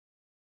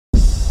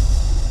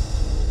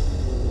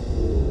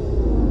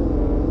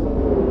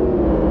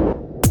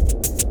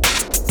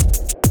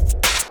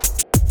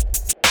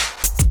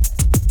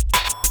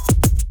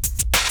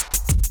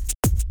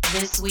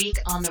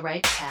On the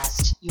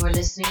RIPEcast, you are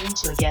listening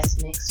to a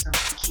guest mix from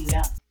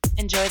Qdup.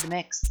 Enjoy the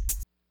mix.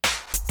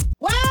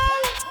 Well,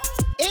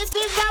 it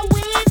is a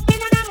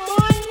weekend and a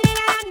morning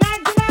and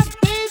I do not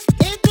peace.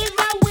 It is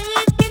a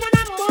weekend and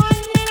a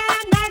morning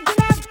and I do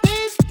not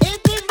peace.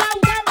 It is a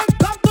weather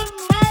couple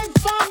my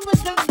song,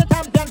 which is the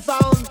champion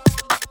sound.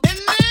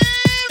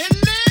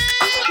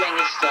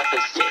 Stringy stuff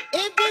is sick.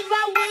 It is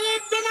a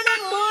weekend and a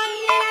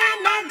morning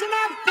and I do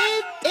not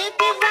peace. It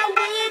is a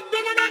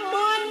weekend and a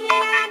morning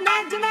and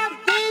I do not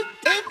peace.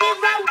 It is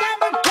a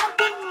weather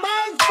couple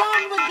my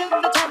song, which is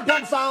the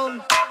champion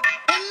sound.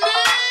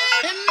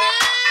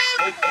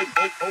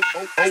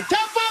 Step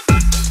up!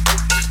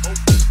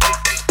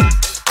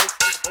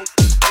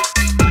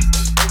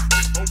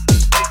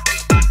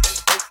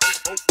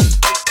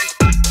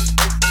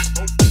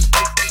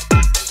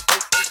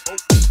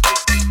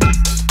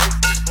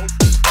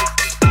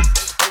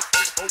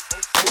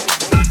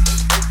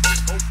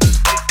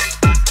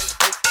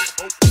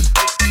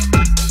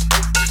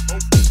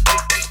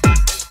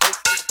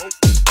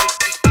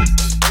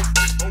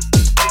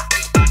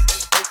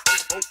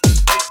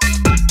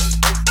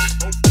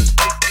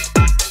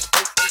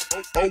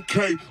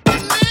 Okay. Yeah.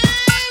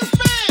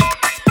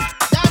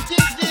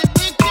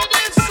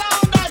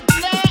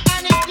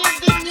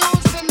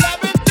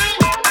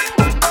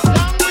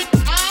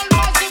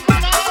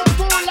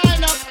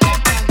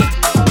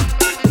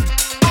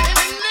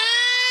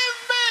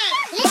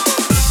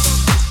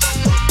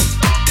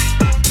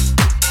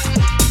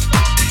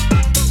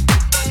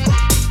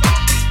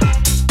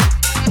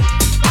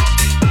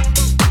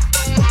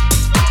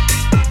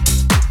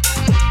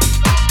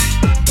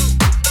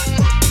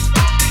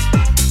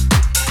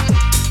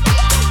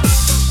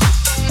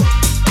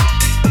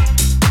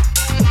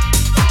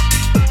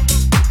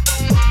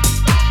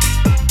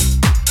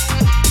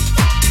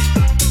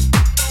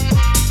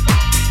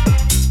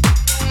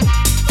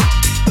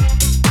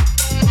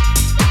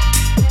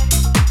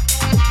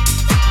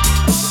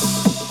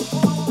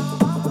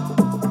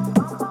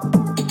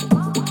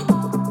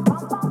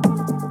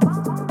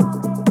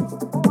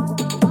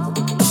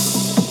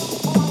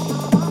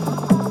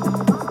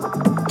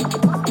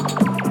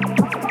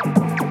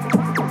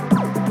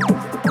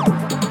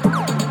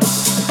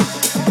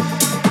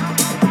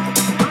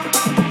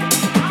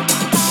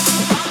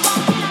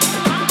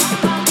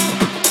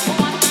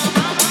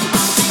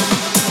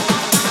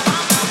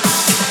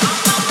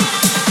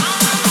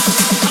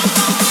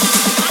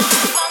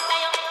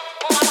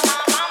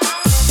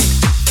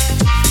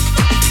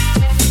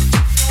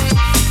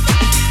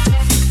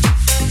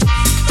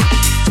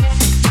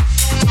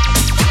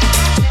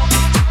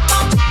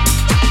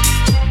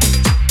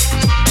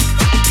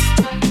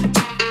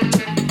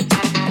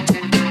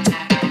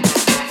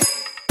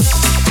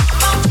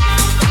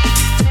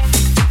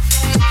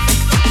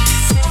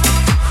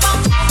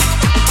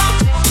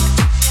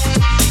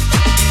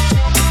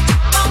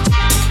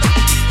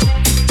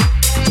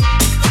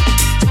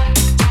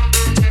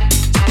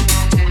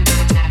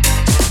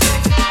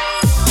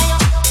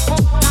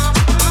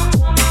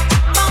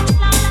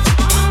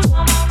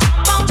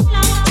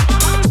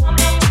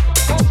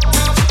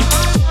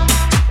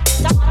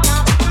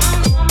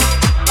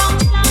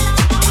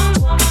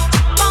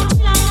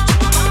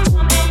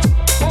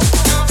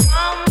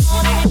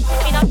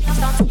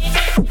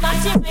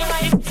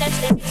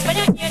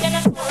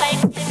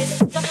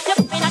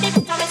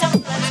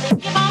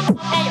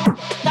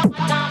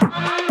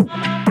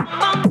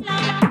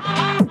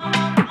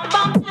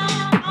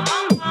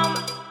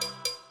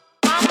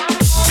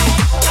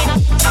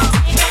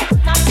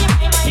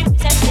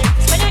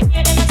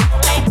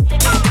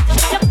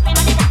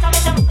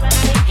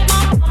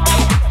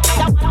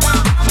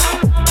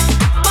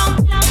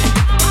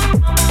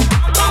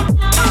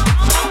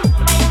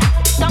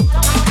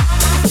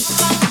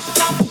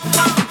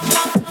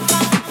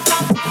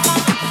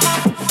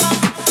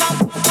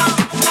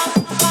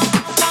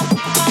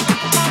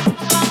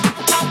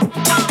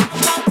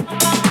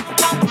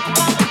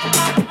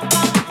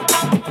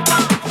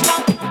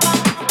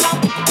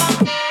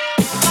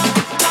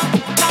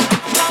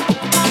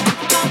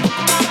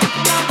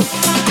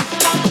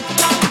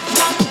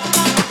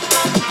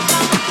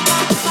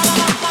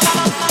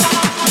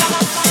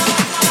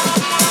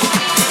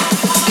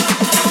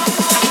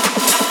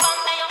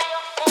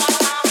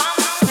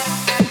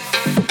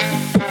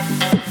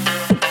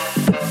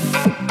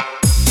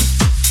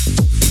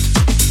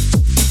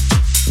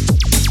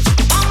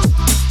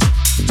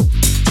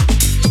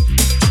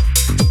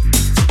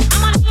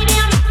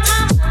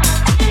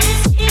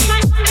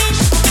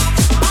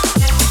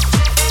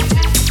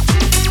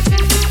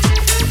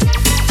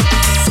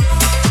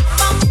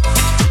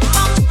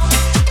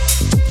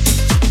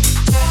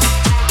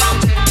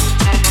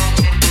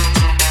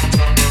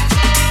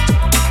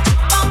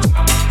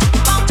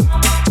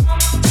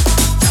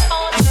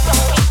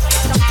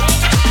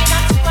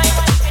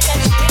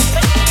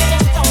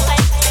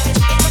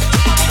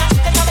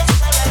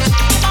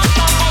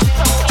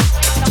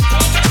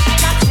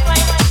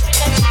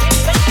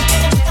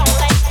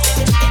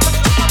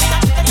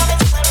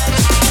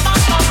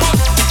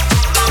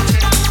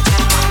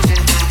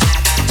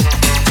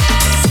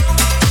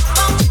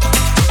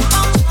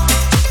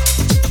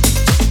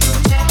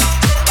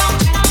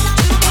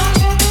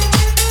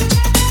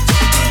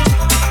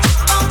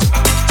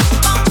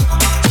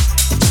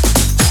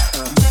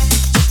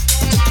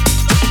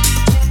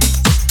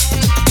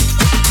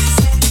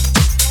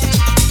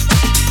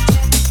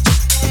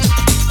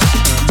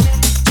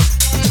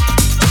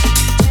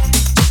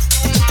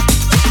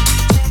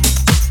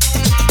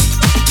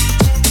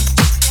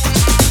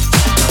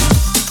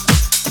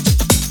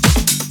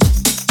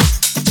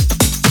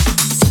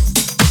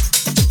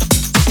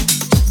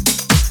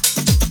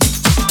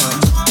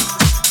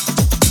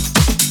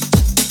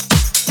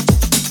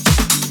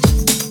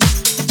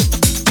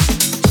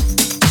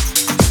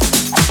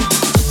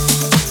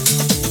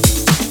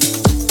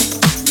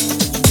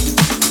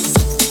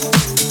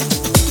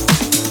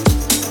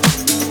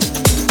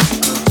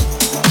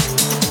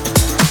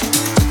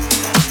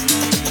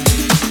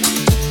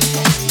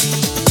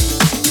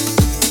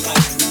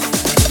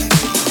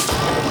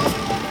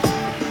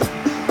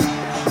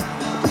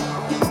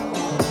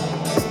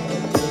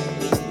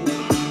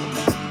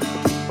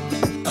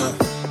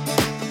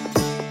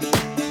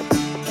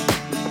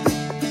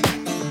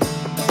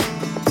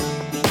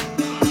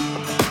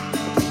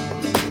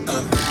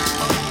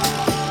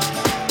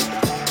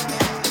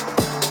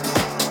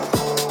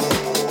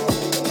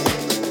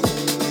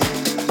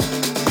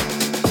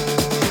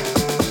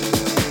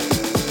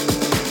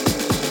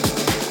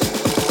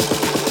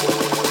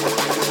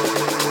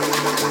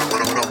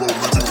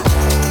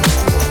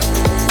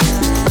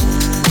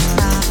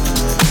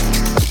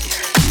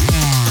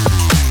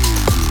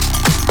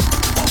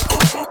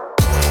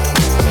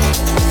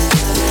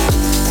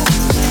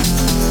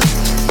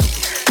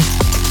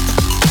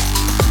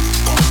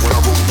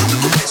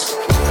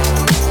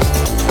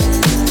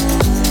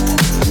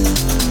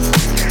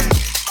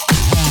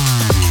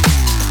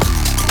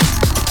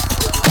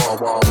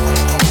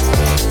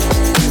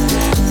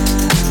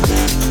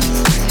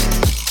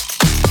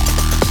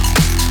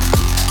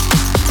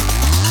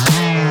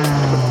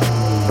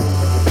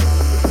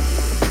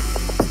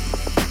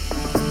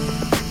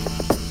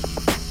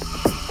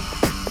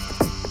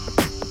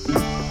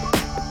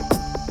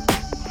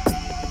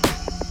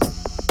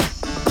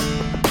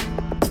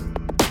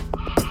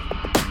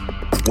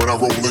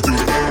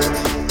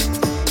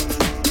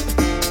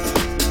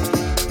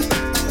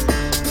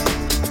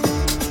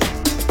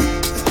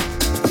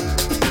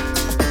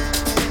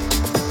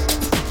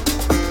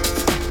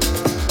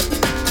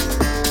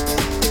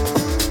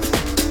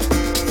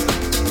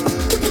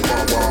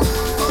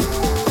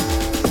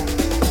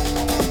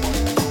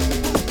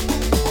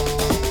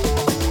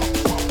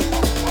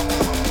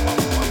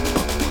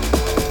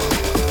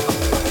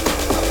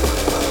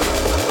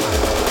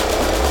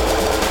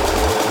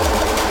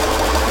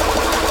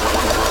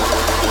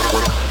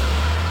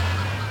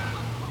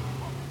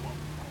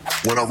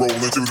 When I roll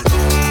into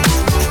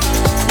the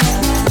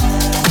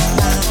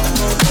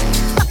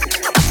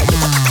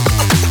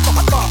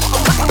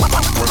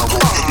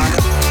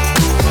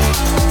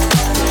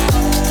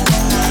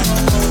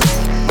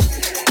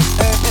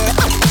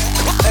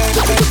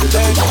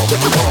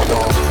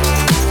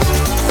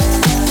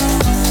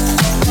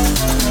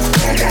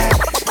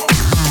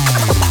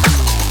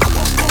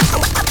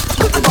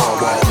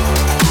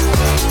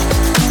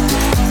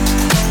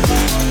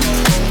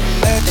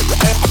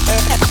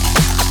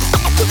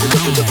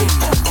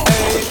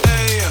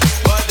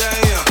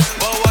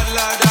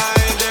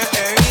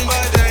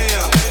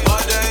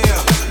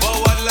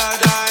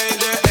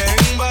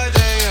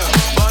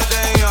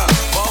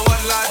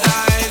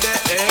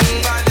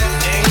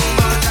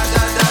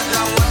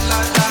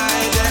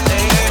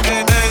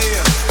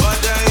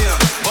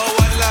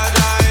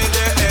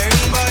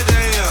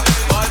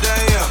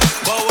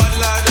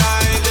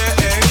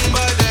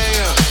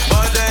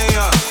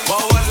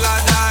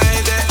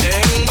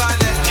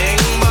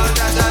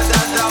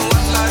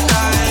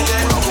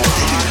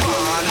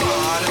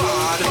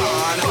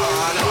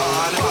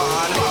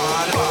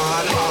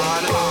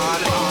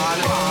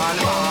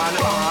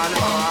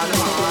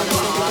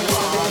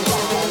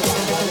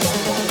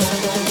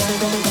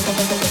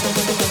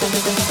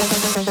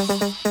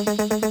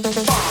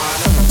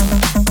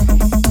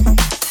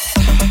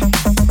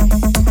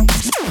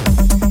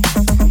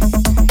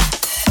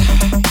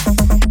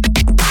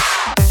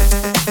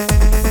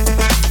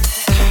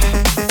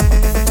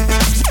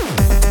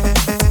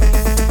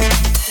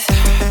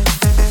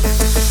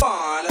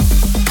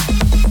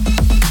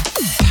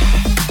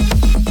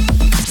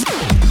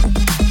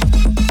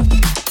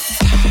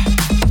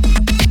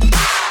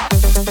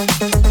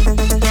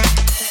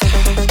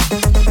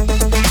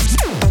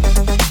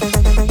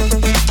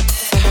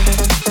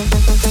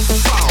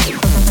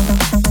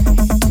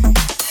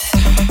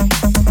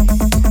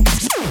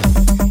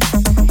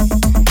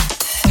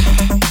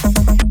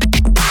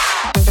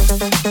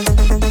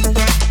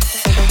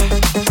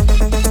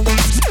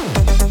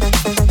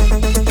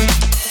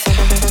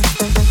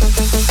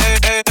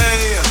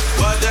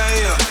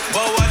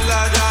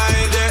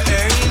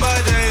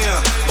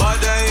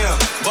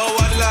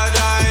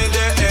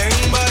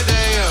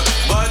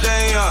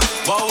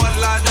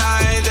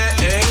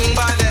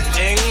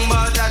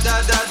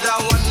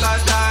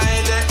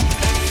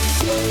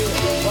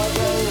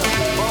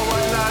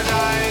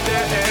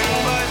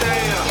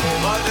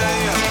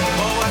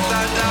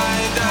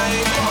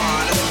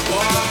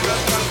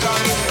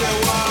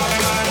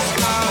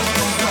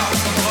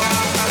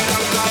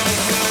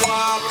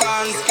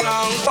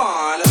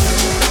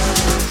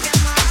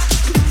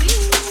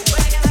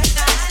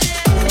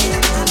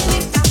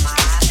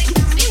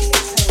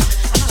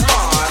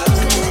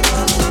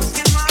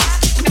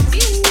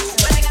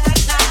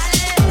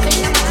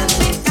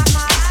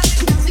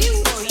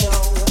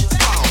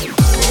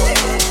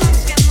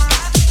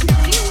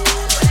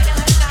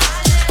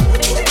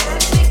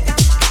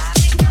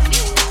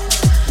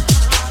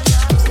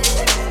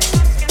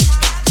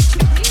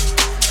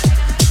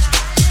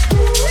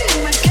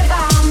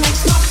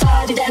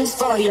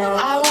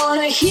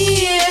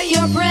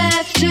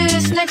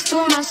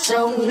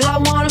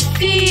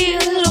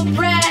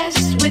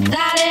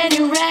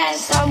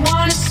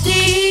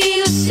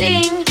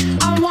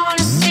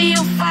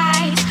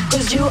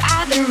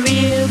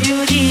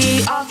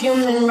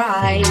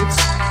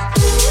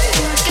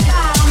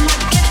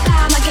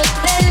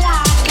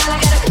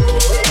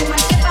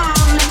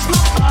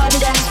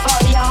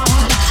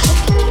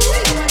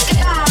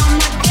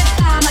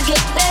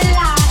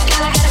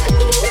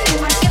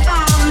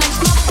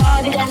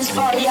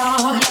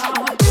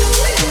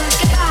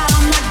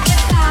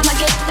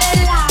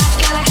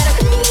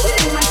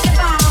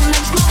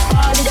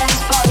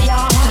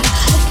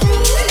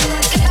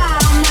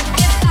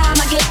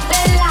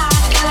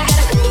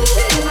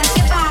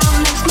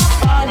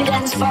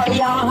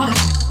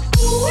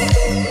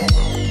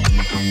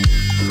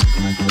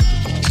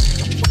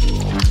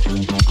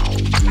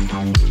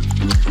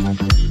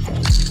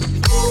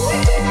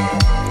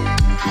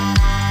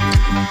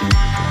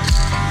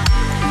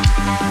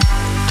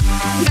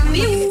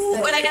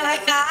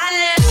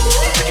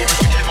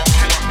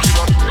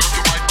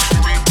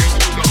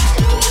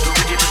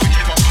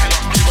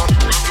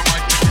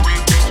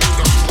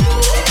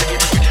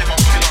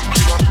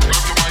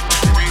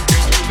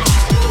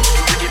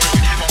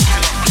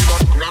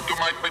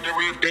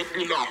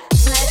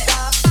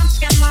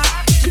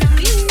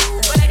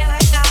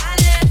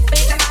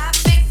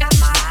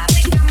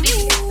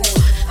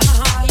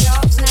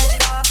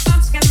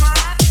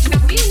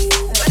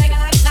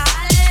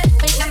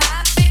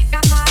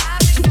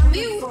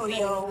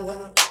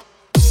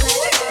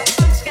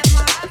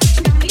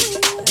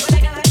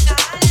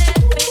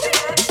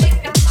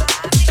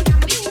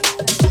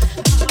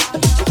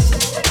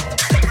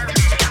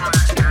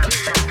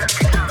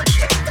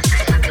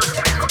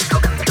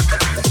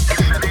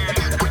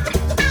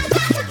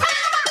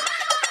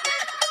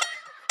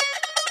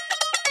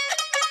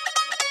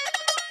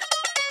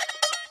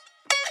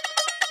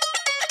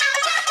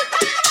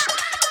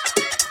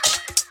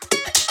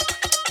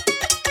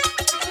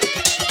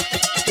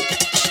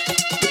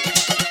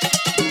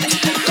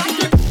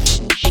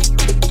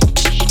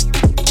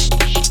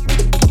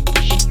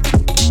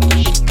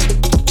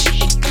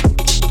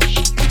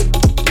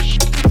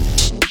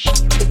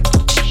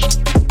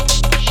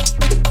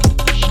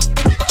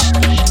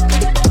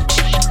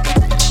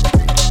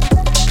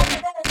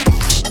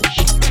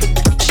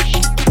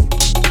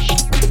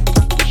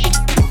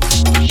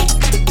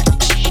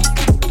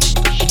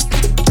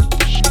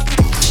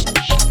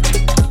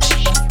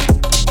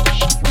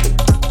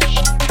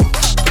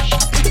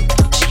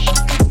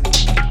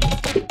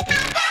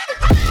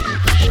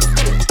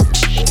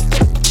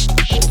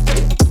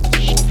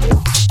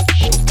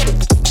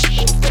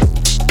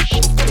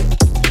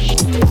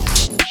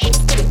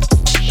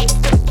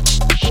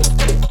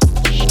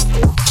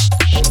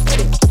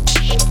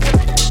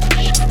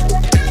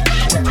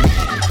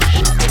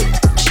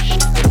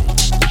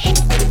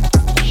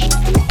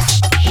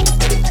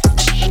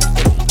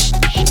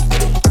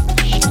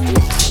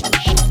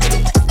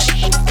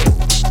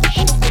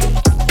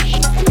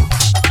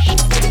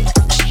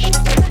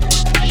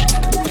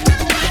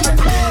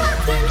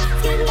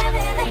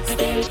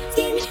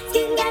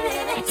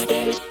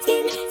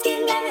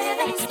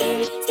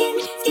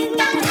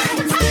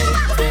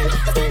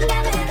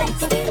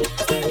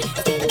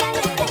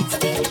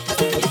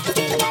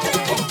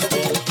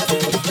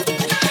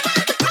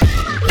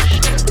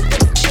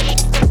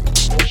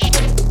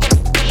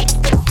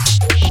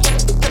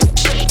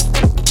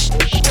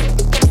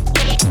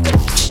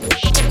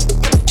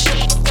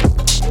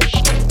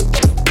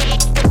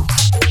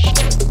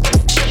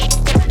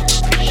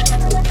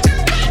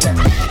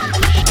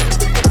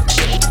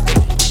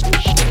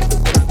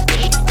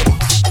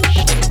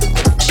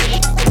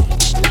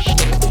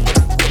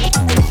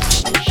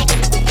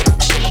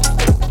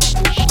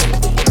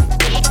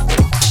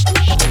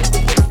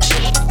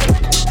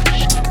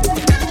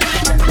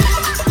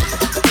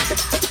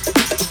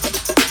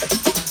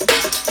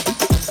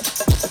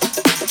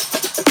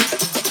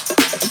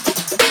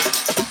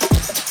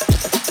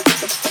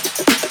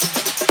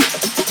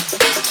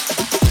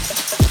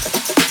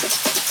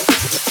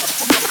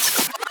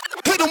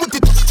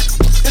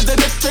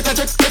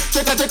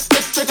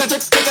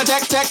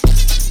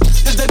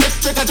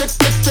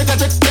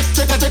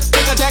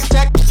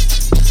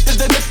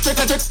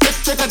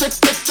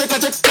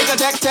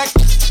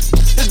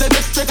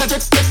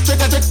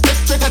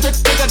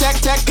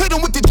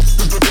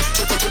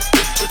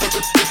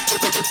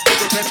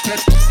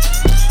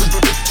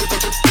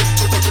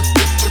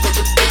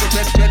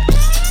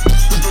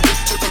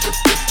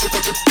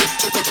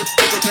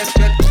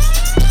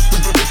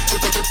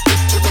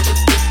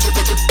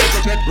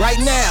Right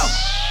now,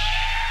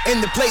 in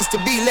the place to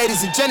be,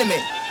 ladies and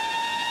gentlemen,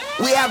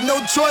 we have no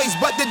choice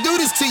but to do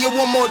this to you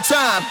one more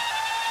time.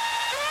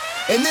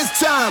 And this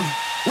time,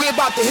 we're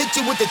about to hit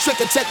you with the trick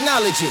of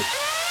technology.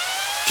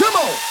 Come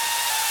on!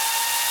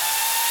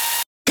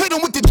 Hit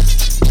them with the...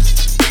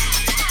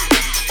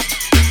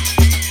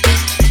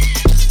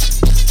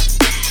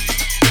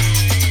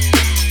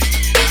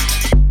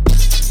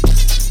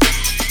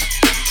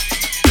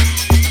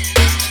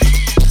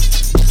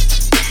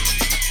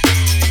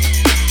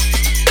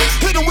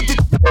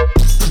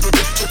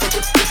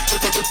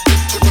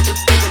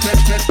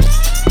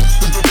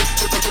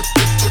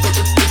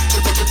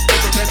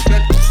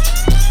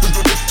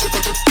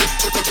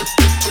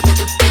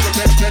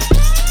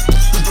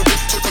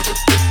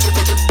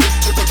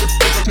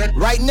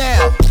 Right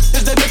now,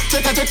 is the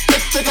trick a tack.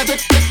 Is the trick a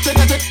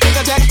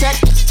tack.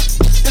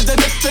 Is the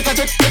trick a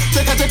tack.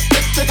 Is the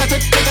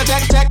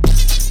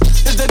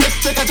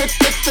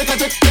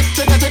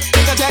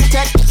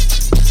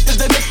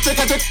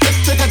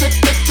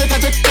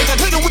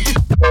hit 'em with the...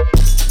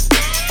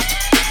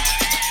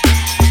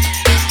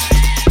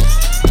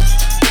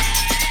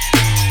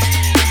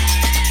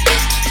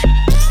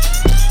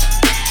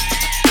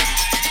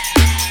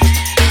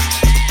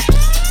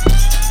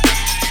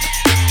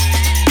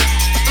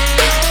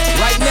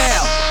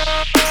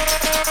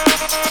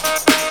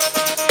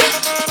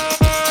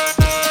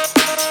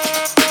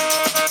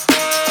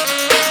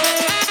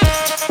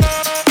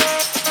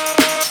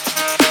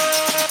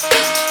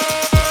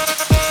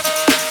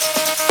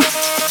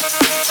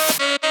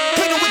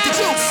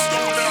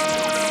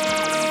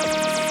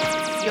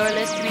 You're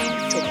listening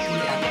to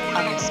Qdup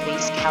on the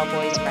Space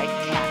Cowboys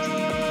RIPEcast.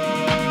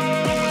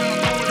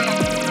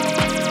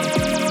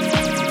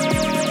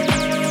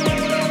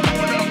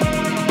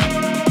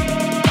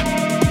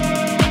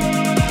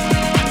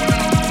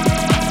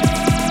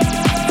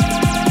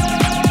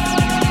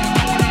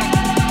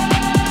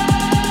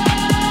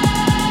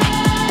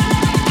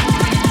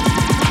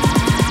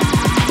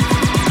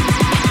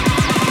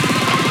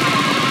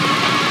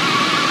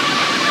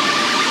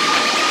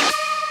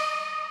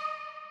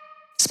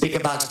 Speaker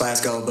box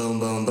blast go boom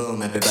boom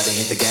boom. Everybody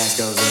hit the gas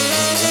go zoom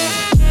zoom zoom.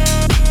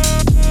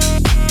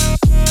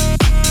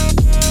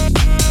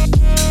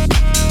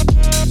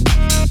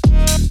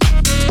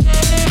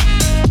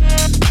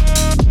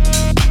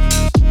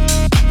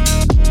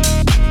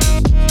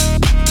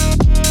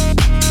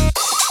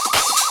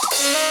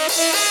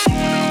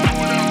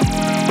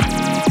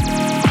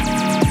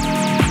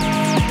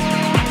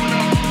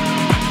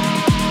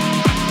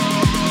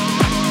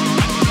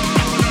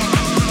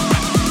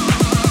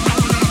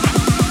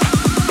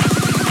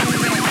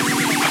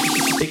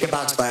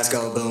 Box blast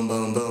go boom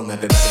boom boom.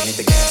 Everybody hit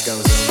the gas go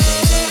zoom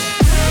zoom zoom.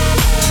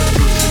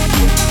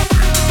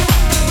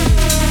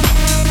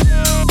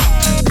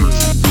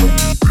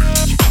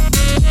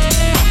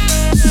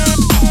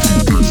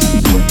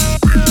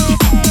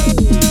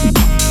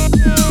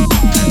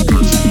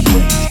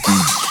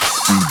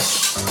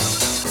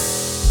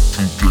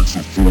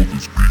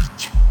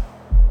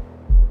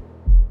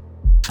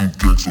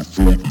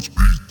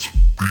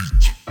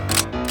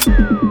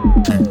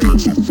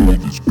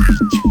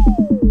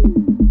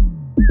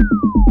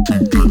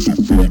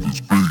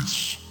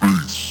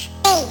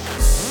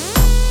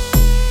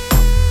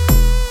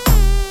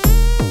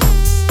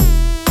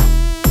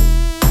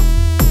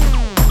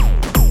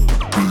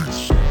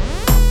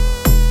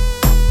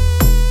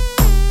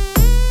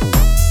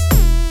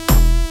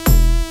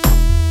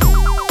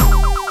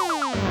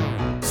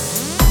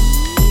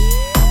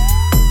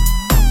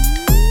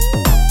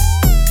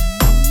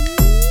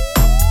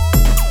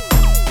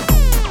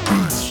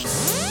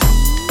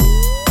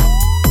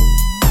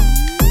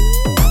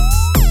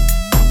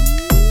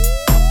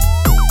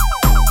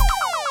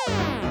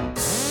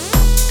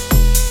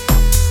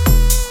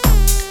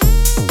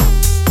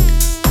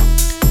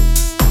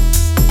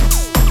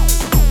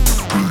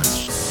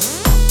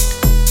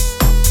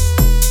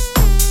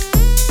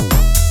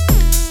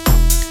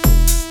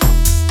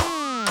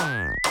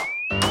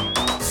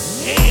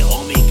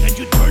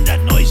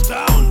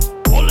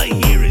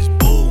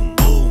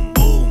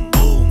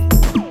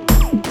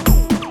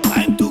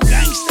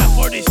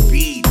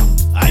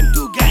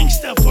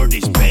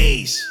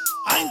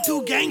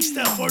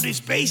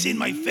 Space in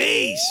my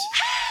face.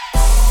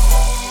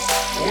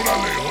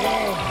 Órale,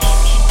 oh.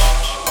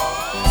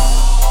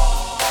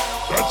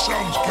 That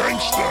sounds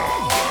gangsta.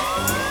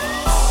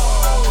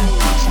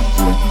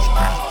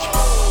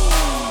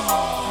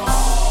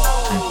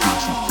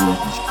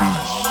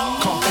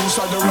 Come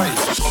inside the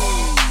race.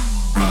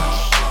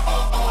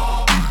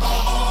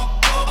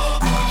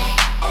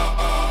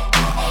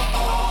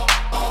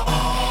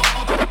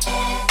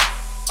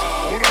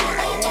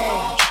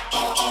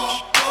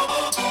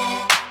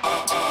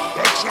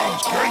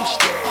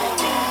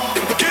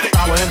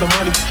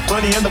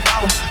 money and the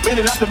power.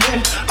 Minute after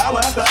minute, hour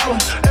after hour.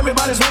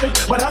 Everybody's ready,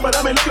 but half of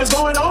them ain't looking what's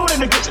going on in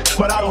the kitchen.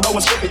 But I don't know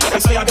what's tricky. They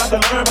say I got to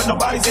learn, but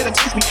nobody's here to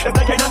teach me. If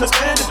they can't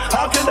understand it,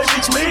 how can they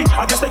teach me?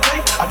 I guess they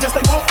can't, I guess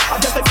they won't, I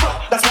guess they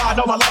fuck. That's why I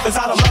know my life is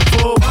out of luck,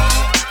 fool.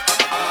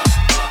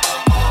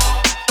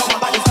 Know my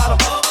life is out of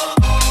luck.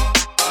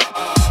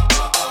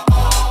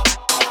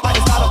 Life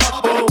is out of luck,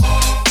 fool.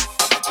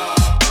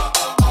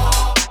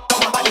 Know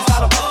my life is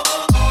out of luck.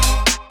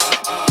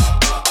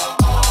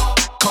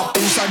 Come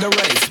inside the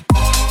rave.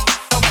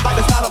 Know my life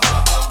is out of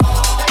luck.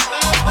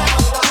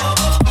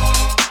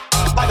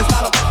 Life is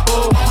out of luck,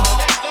 fool.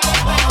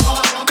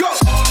 Go!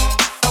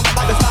 Know my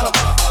life is out of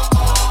luck.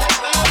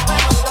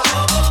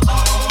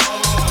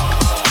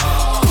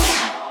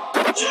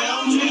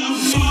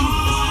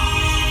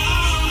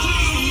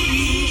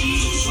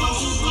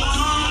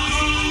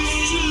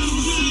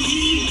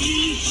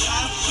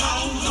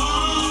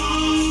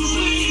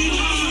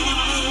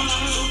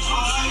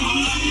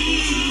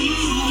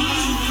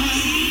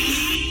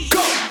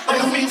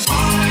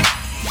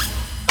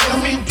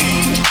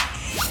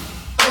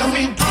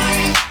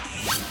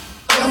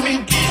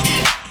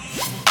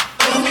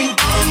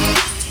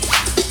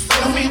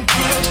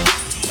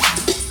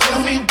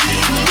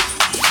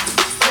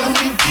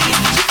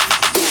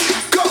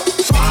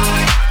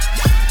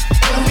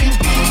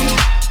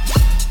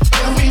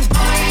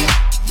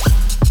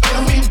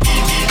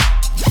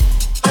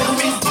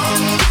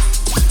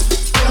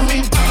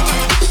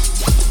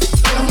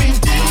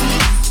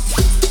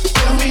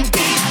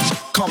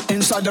 Come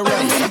inside the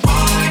rave.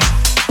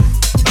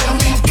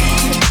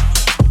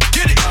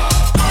 Get it.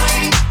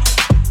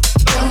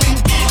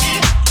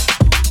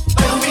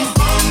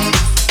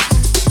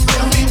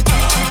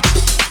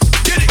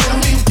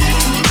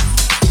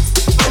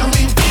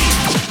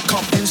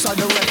 Come inside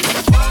the rave.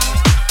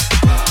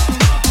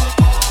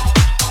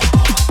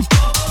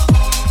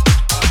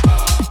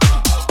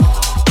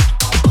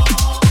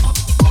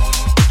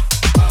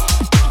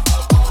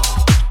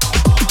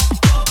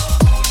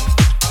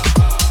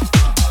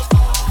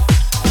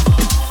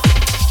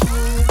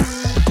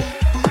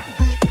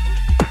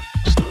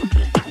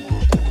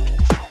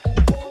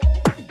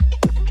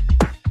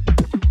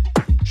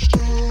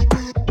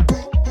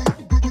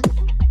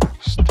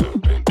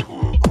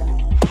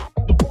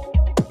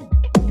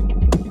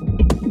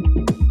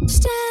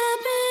 Step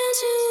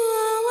into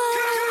a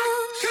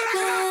world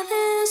where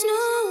there's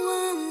no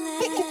one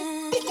left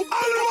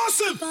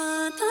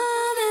but the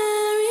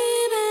very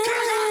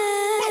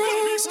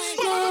best.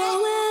 No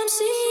MC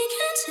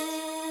can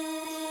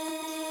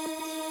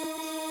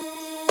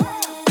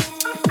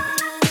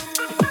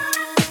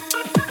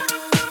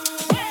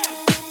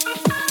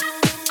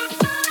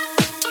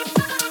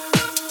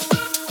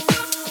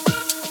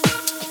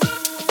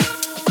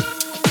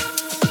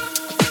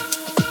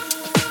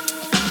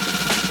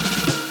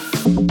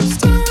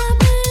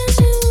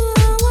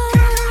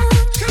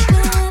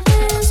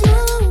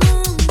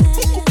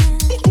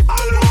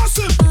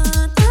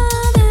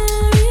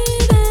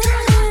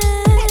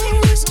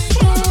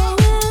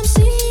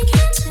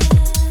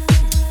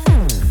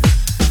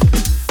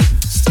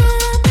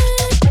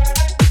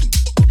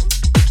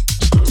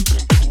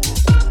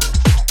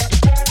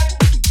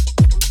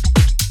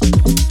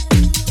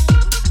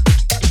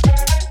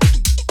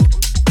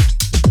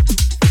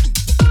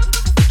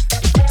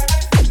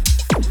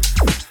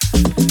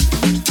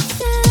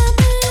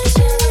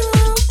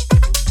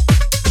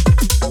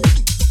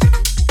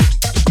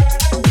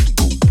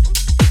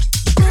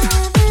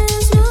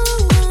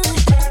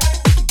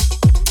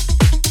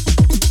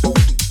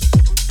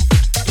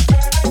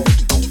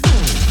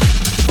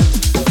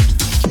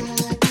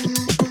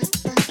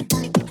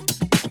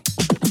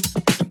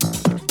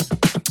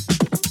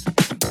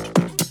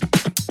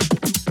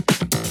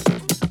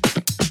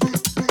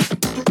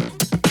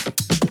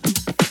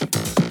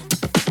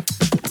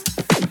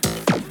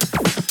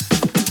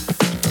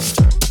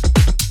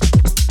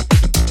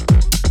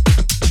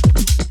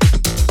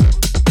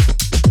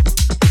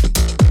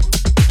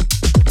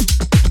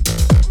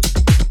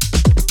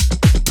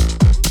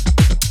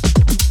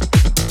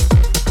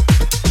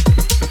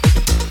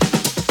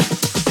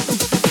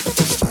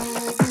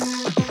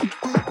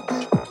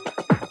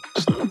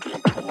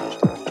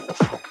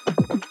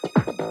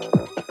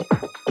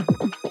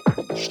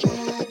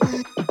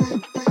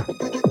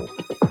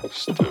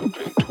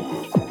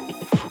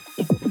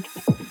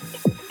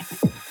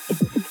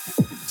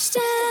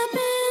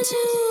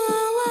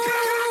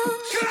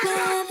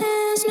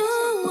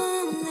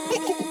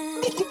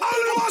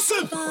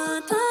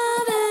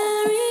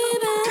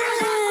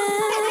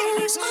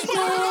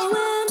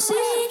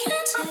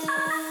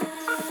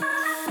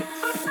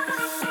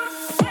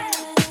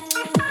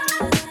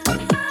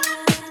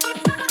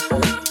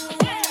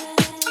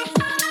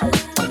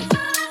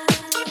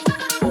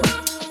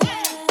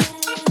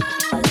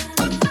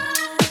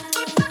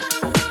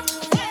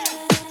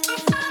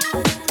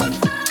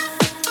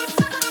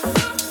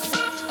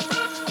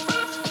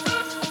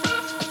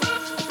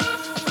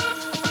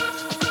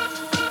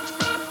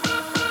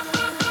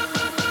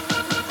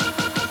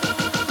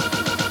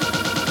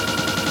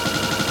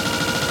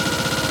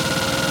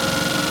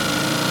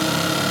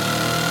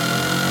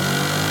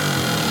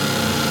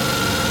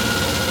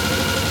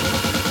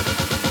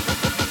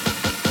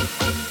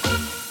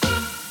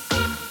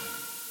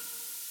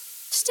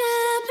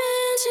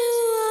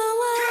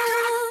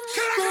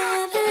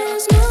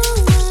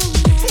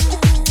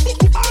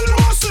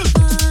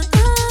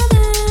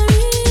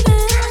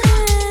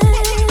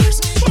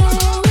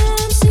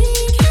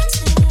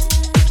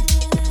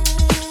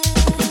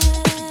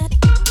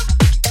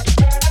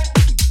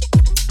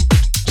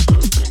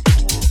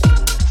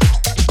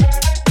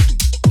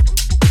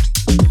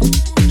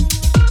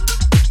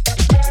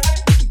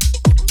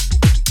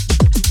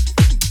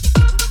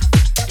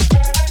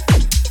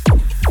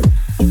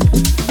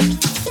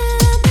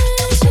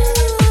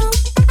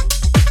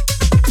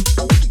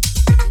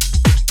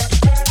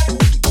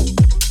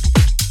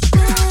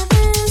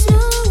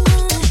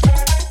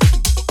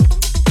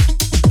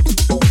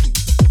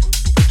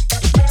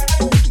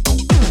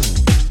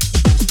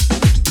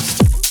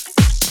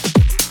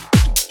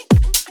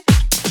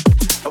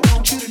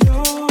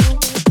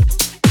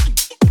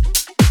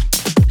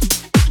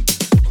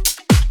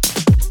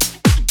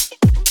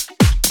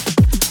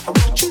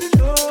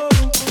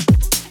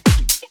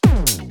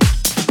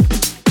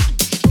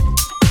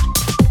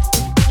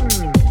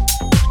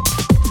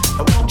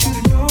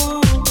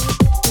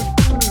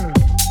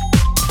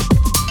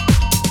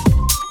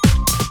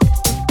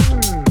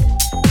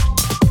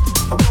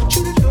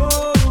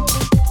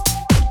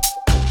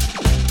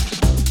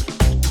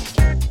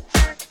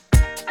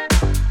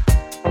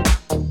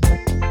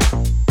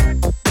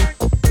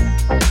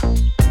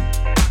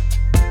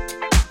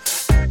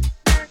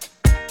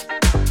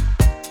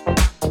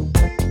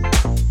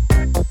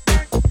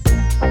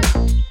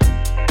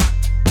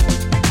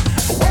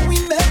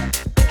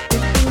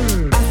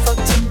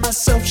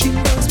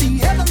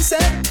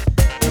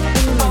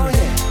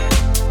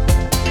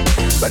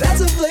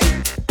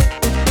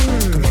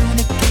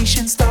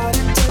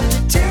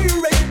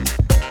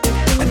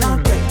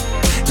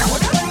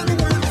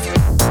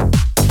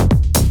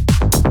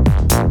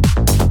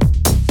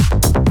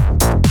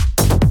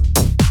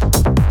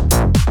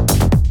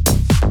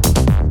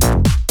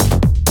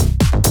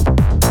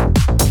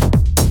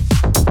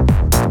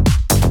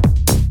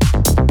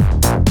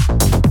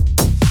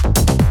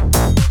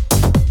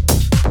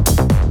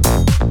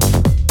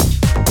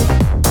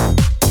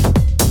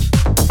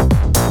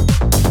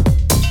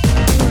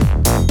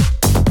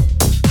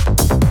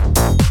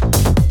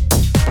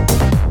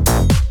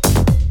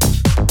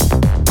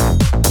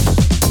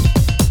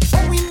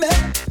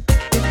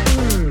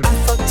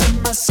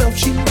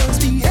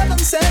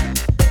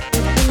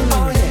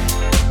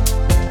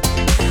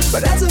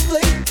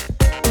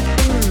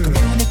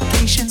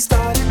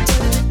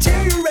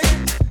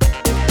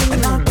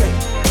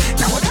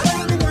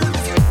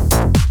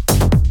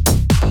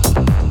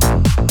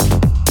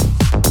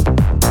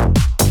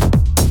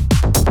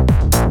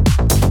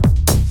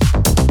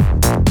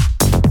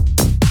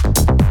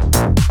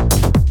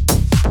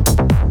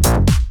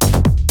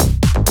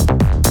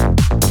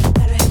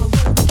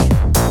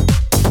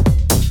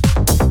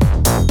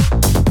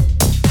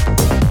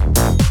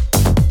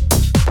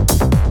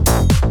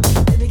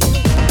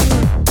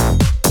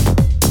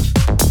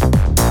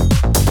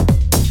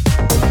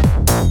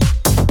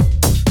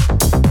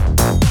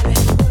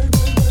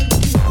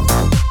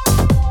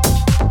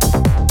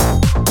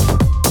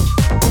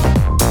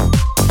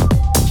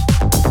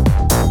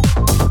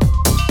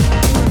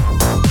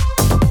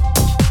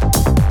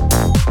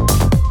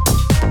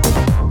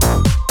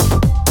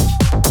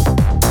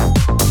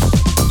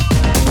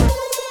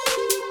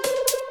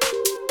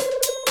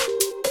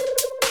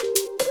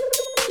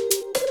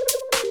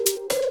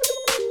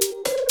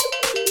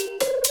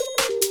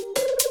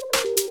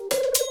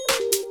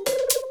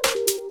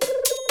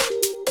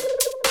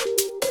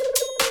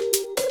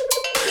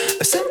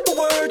A simple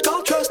word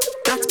called trust,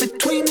 that's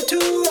between the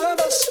two of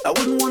us. I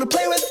wouldn't wanna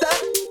play with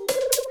that,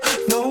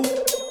 no.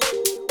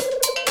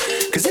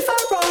 Cause if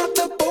I rock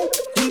the boat,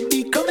 you'd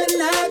be coming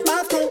at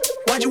my throat.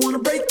 Why'd you wanna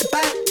break the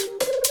back?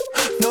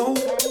 No.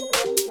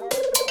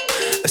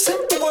 A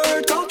simple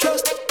word called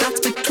trust,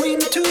 that's between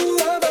the two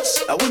of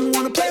us. I wouldn't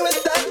wanna play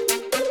with that,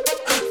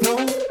 no.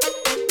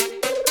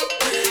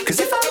 Cause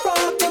if I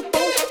rock the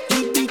boat,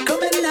 you'd be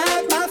coming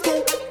at my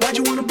throat. Why'd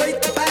you wanna break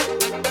the back?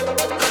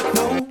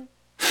 No.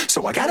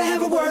 So I gotta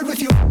have a word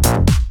with you.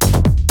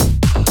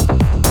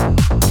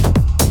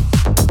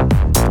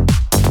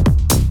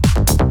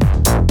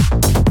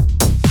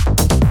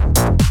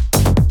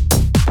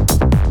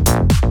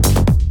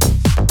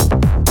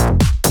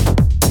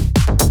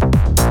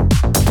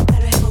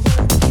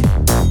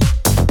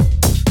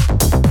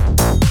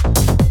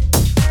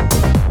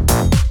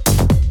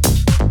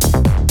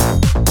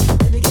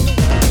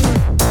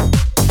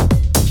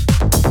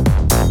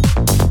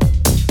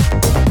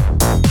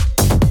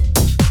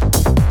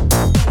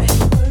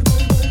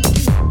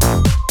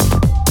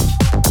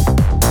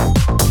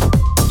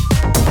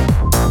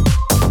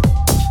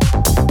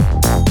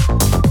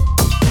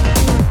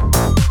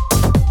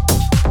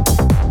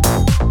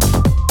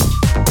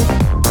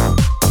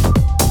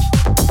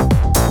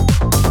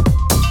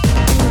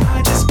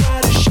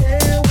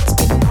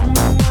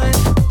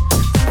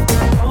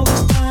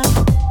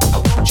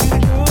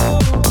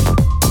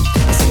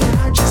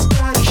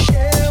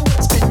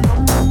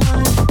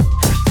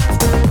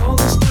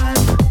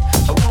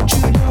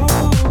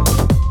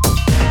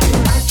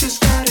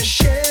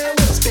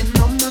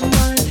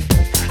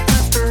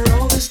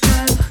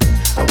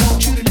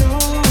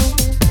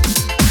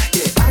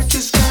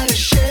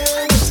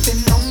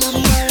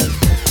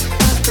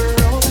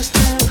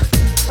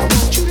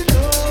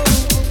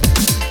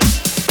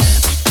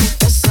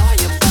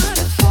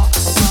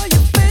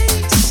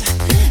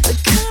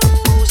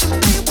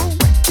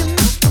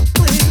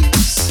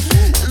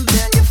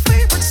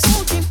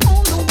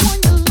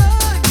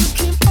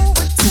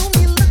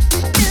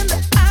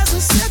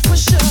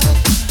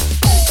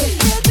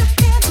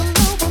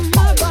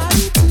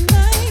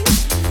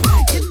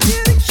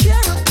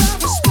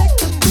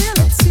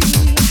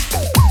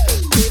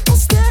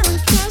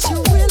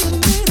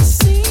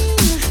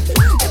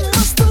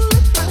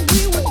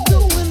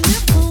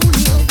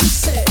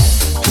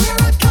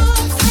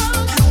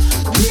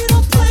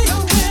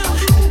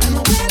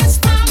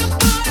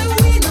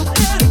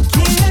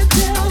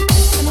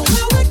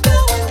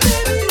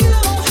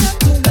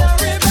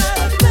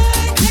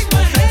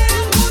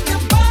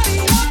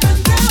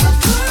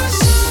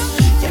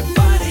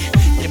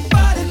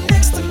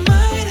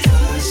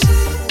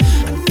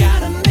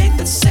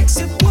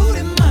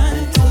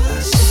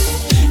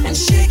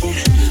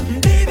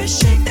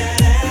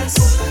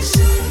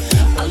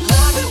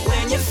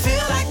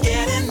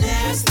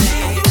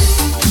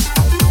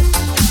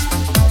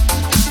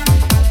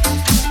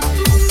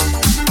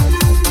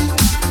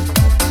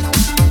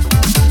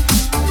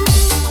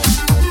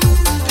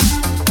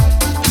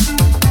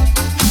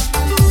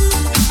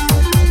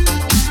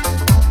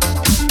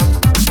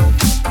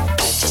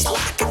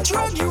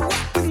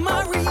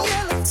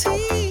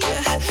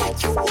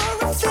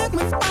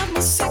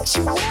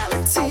 Sexy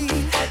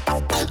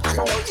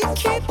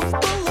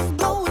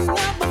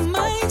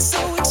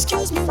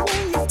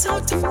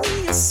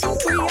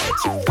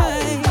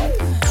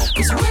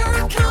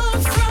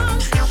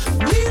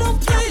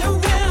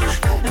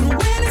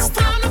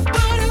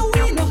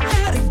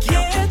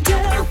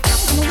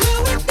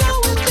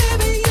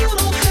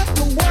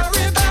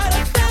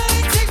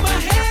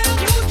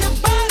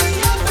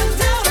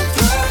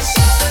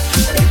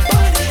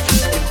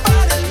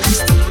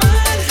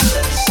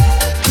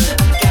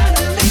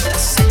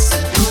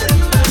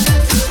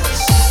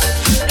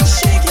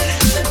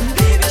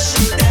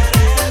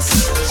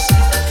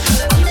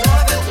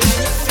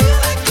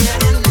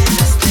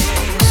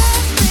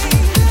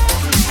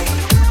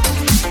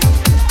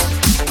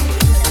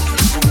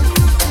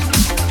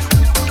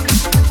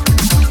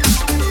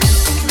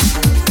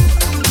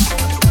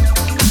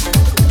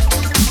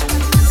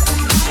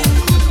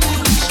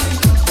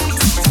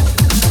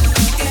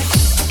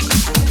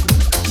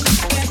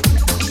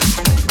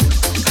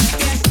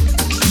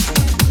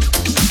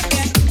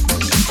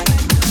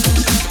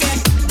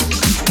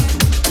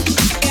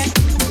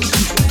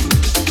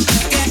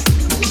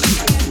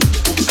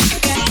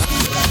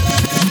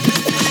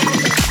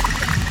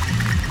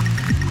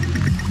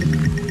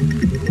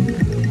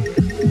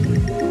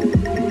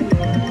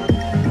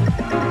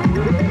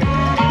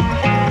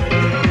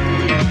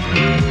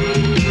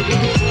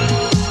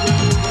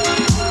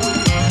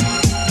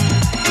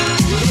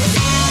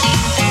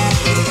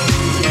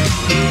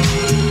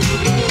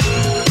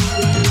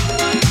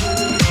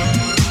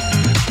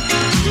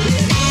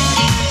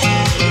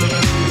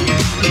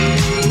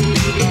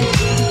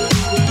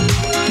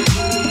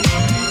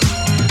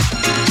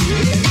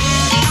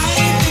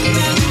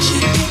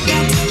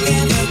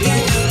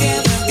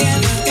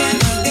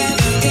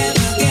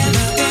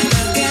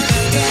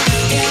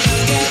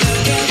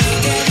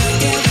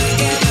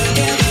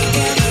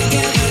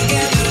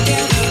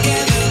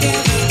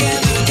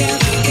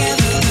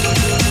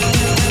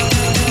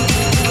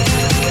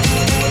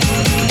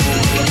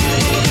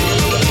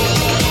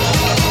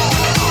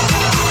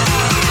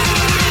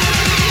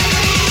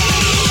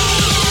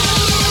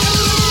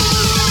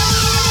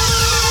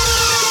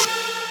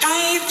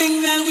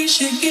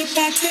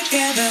Back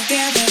together.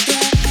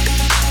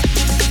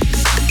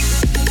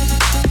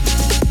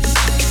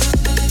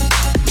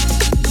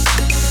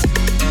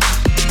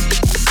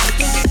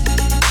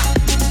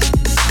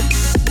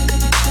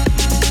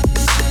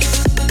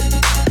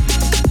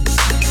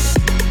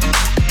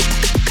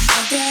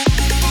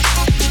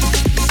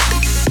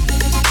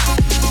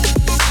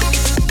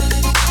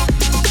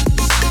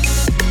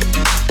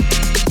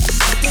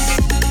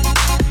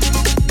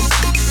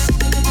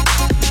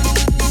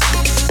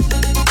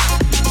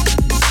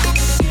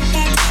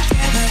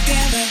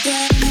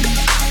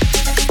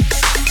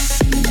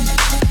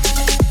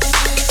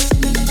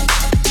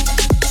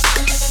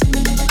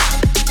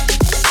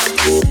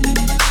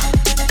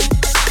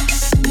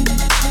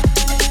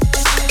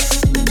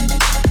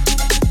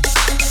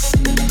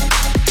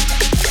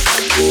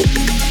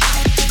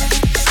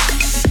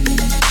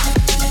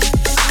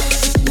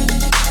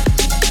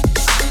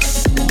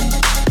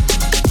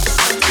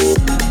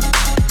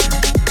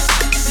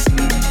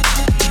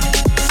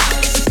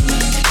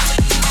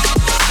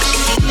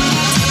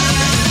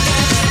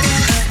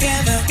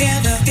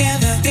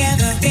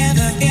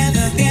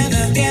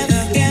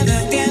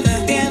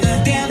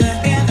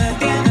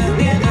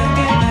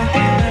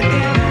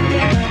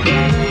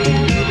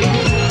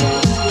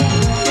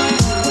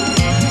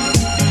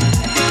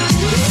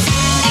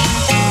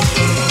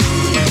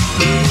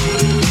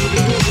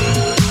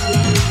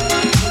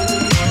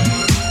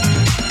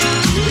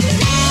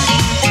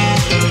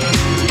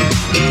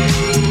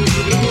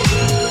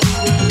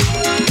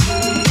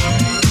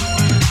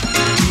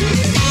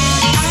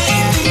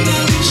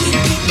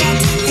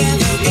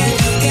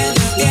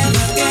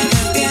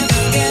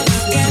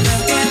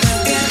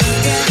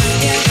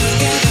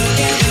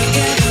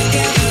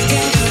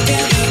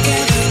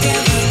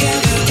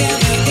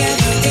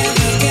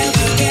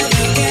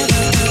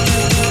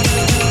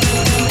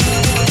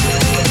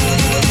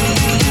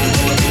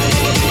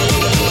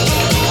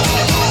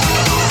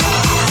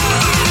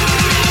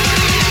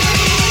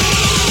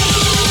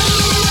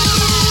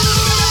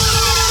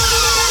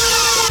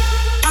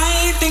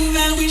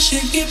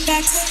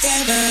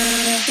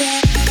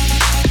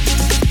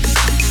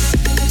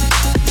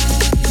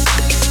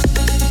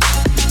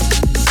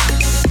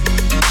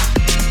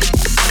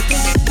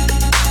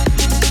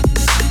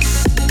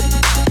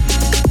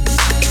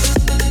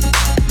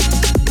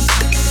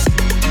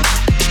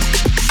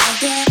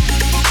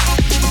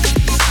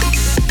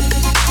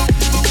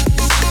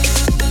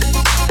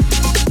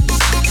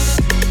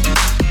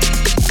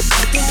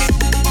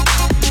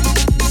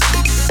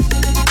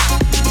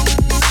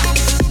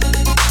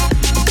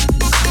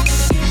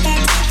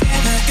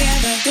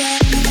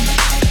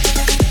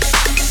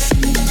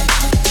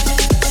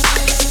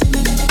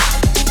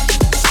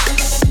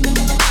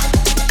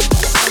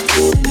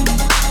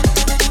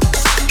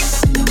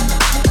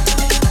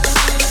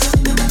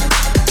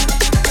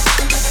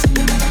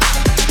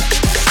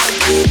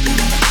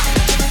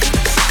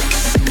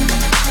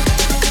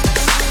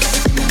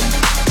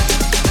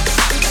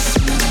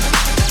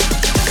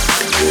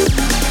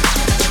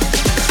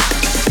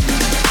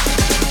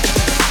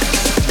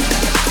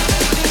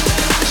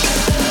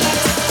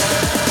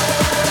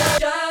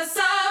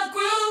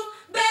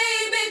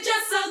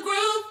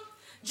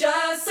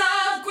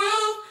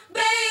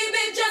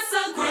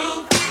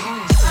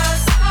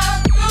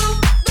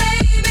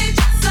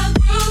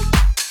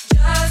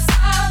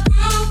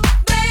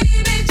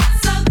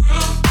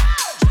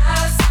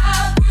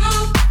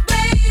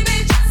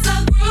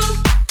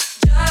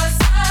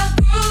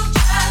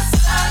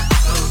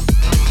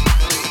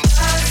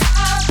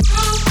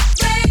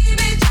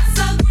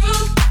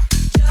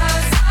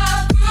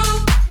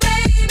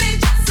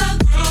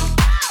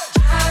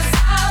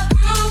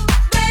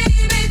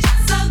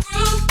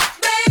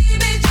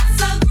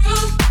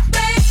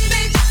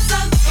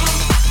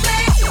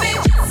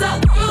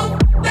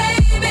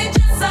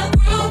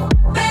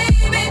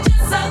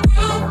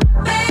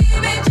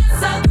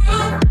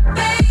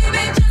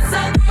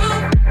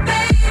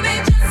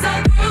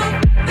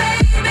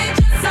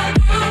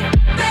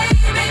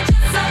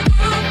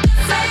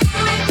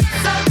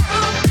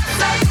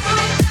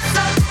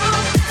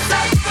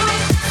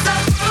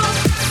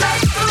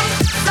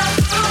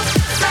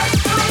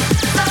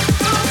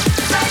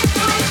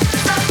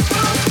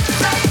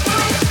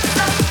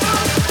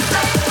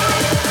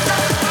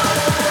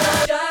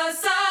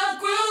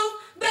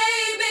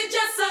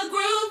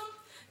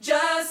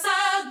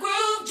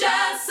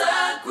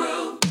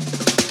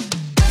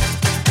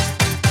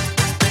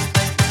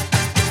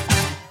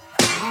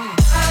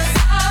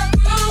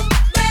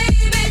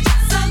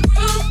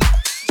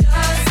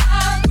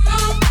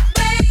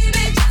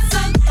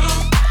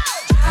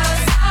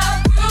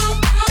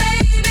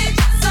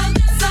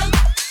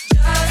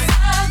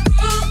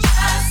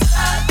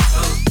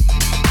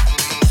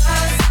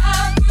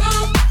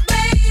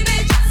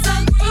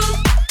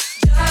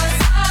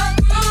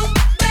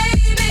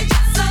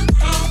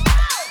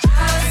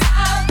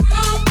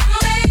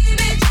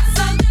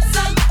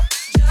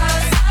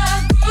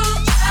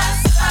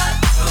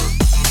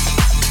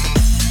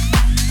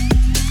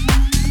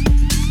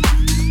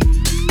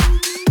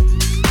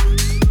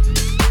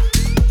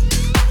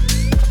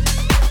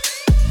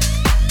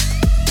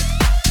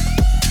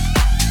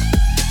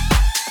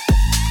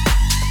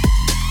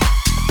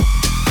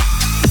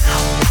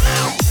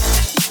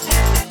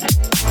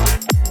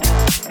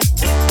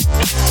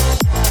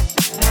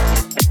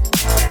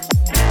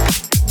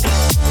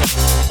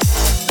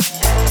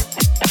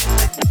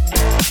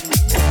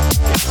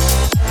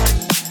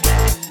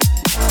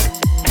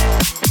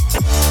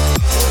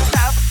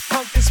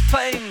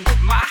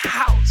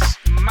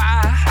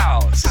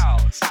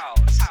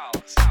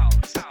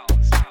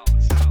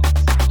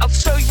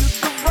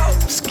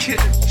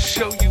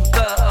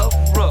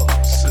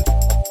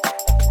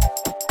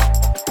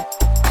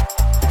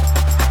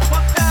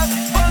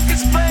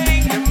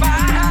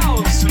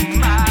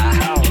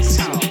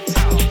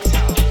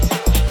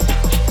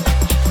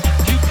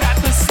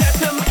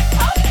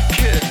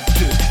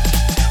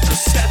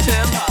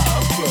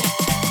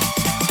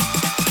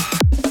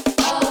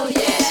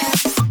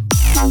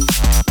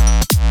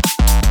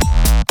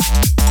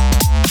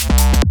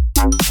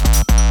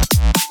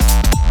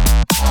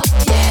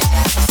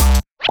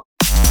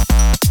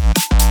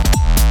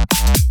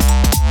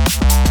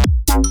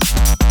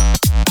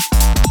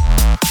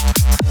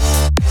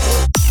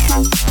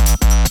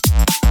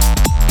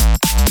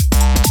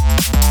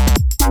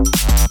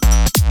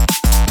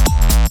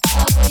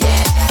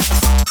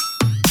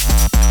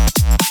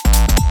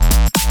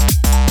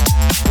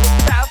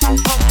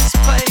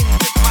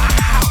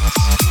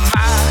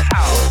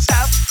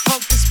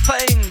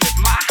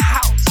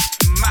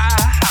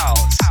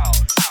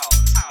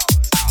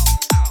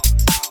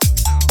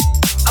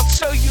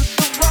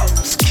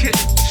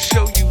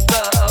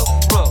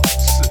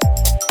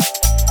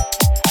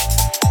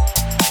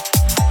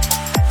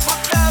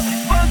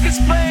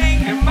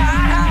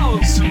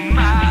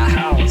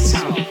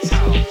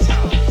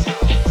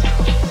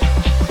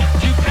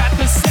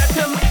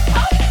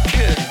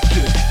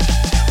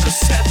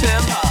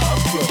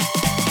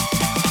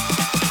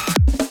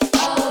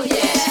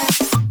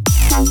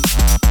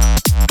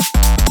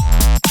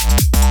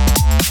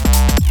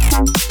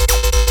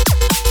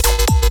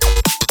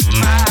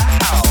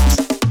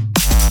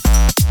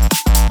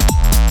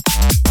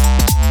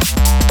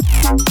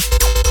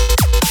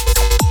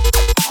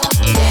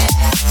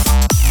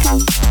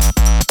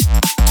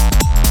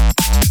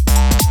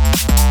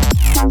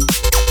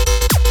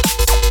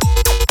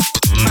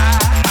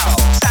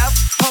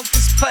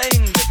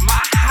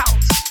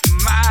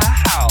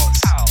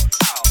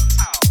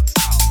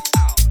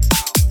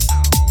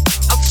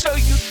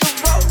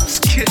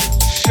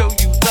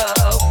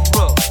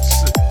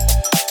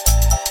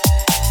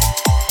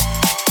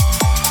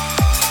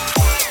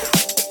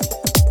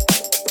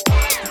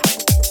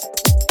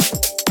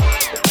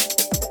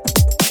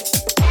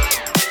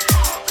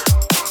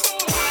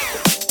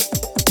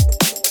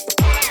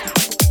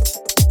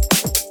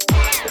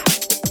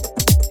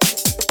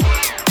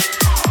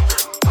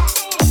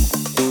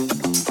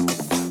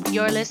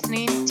 You're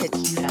listening to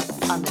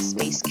Qdup on the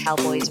Space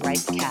Cowboys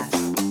RIPEcast.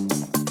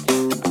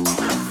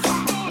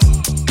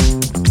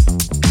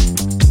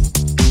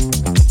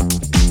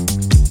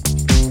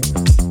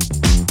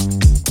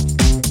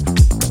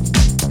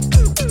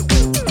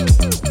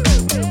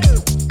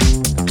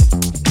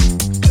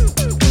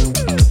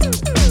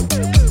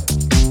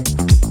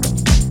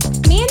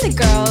 Me and the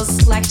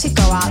girls like to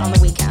go out on the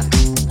weekend.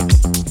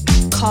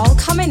 Call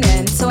coming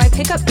in, so I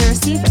pick up the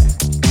receiver.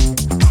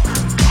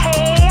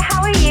 Hey,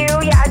 how are you?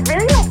 Yeah, I'd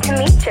really like to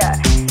meet you.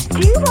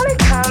 Do you want to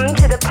come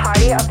to the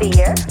party of the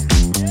year?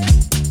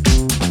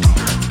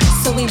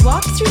 So we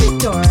walk through the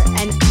door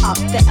and up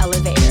the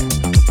elevator.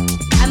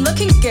 I'm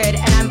looking good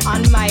and I'm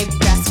on my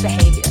best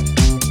behavior.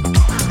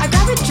 I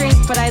grab a drink,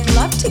 but I'd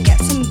love to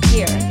get some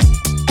gear.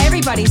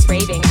 Everybody's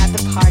raving at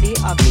the party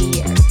of the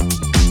year.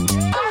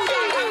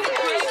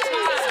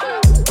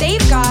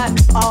 They've got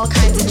all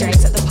kinds of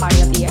drinks at the party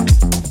of the year.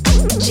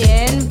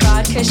 Gin,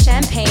 vodka,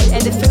 champagne,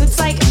 and the food's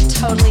like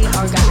totally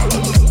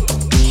organic.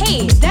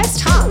 Hey, there's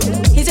Tom.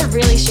 He's a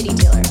really shitty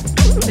dealer.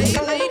 Hey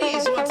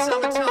ladies, want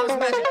some of Tom's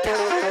magic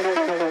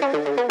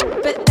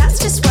powder? But that's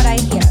just what I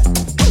hear.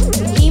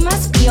 He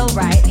must be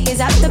alright. He's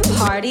at the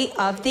party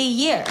of the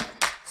year.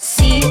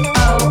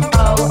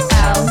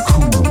 C-O-O-L.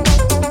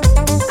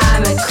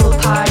 I'm a cool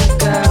party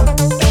girl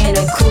in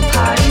a cool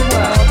party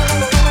world.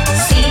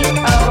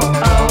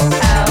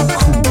 C-O-O-L.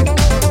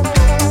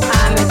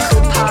 I'm a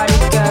cool party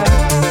girl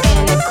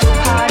in a cool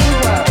party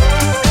world.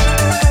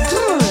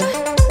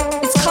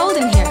 It's cold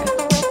in here.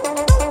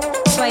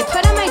 So I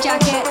put on my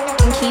jacket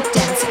and keep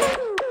dancing.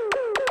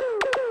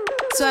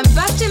 So I'm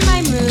bucked in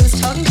my moves,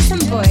 talking to some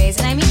boys,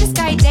 and I meet this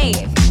guy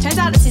Dave. Turns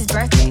out it's his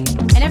birthday,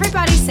 and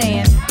everybody's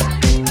saying,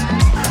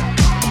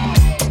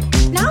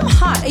 now I'm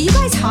hot. Are you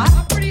guys hot?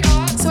 I'm pretty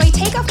hot. So I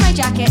take off my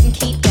jacket and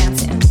keep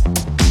dancing.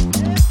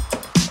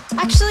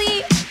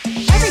 Actually,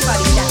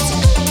 everybody's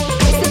dancing.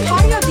 It's the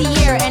party of the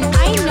year, and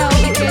I know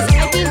because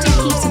I've been to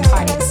heaps of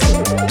parties.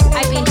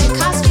 I've been to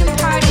costume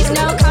parties,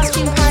 no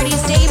costume parties,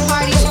 day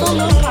parties, full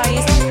moon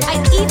parties. I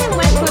even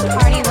went to a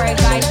party where a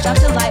guy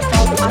shoved a light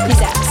bulb up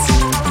his ass.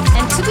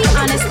 And to be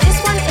honest,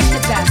 this one is the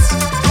best.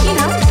 You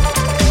know,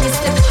 it's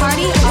the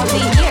party of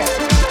the year.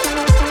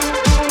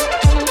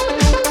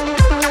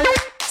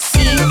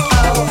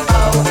 C-O-O-L.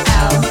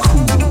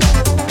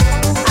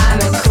 I'm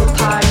a cool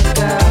party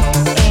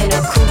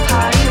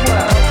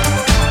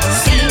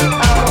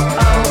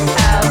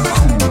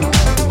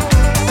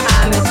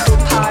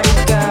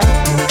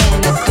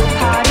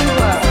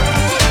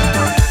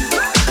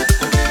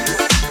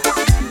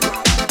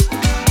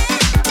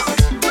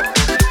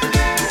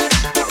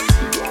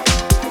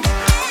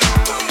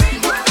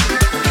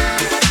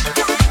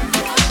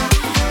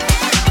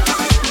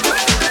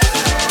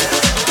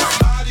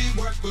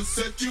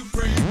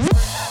Alright,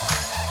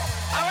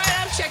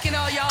 I'm checking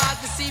all y'all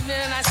out this evening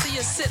and I see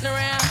you sitting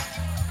around.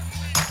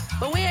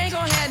 But we ain't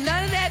gonna have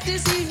none of that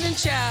this evening,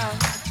 child.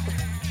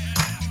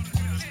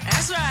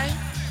 That's right.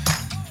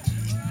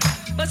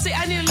 But see,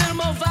 I need a little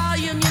more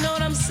volume, you know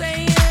what I'm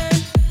saying?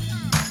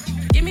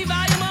 Give me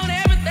volume on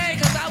everything,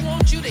 cause I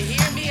want you to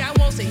hear me, I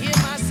want to hear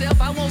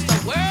myself, I want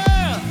the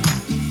world.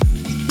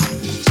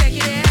 Check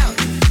it out.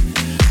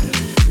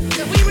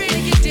 Cause we ready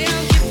to get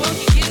down, get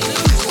funky, get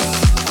loose.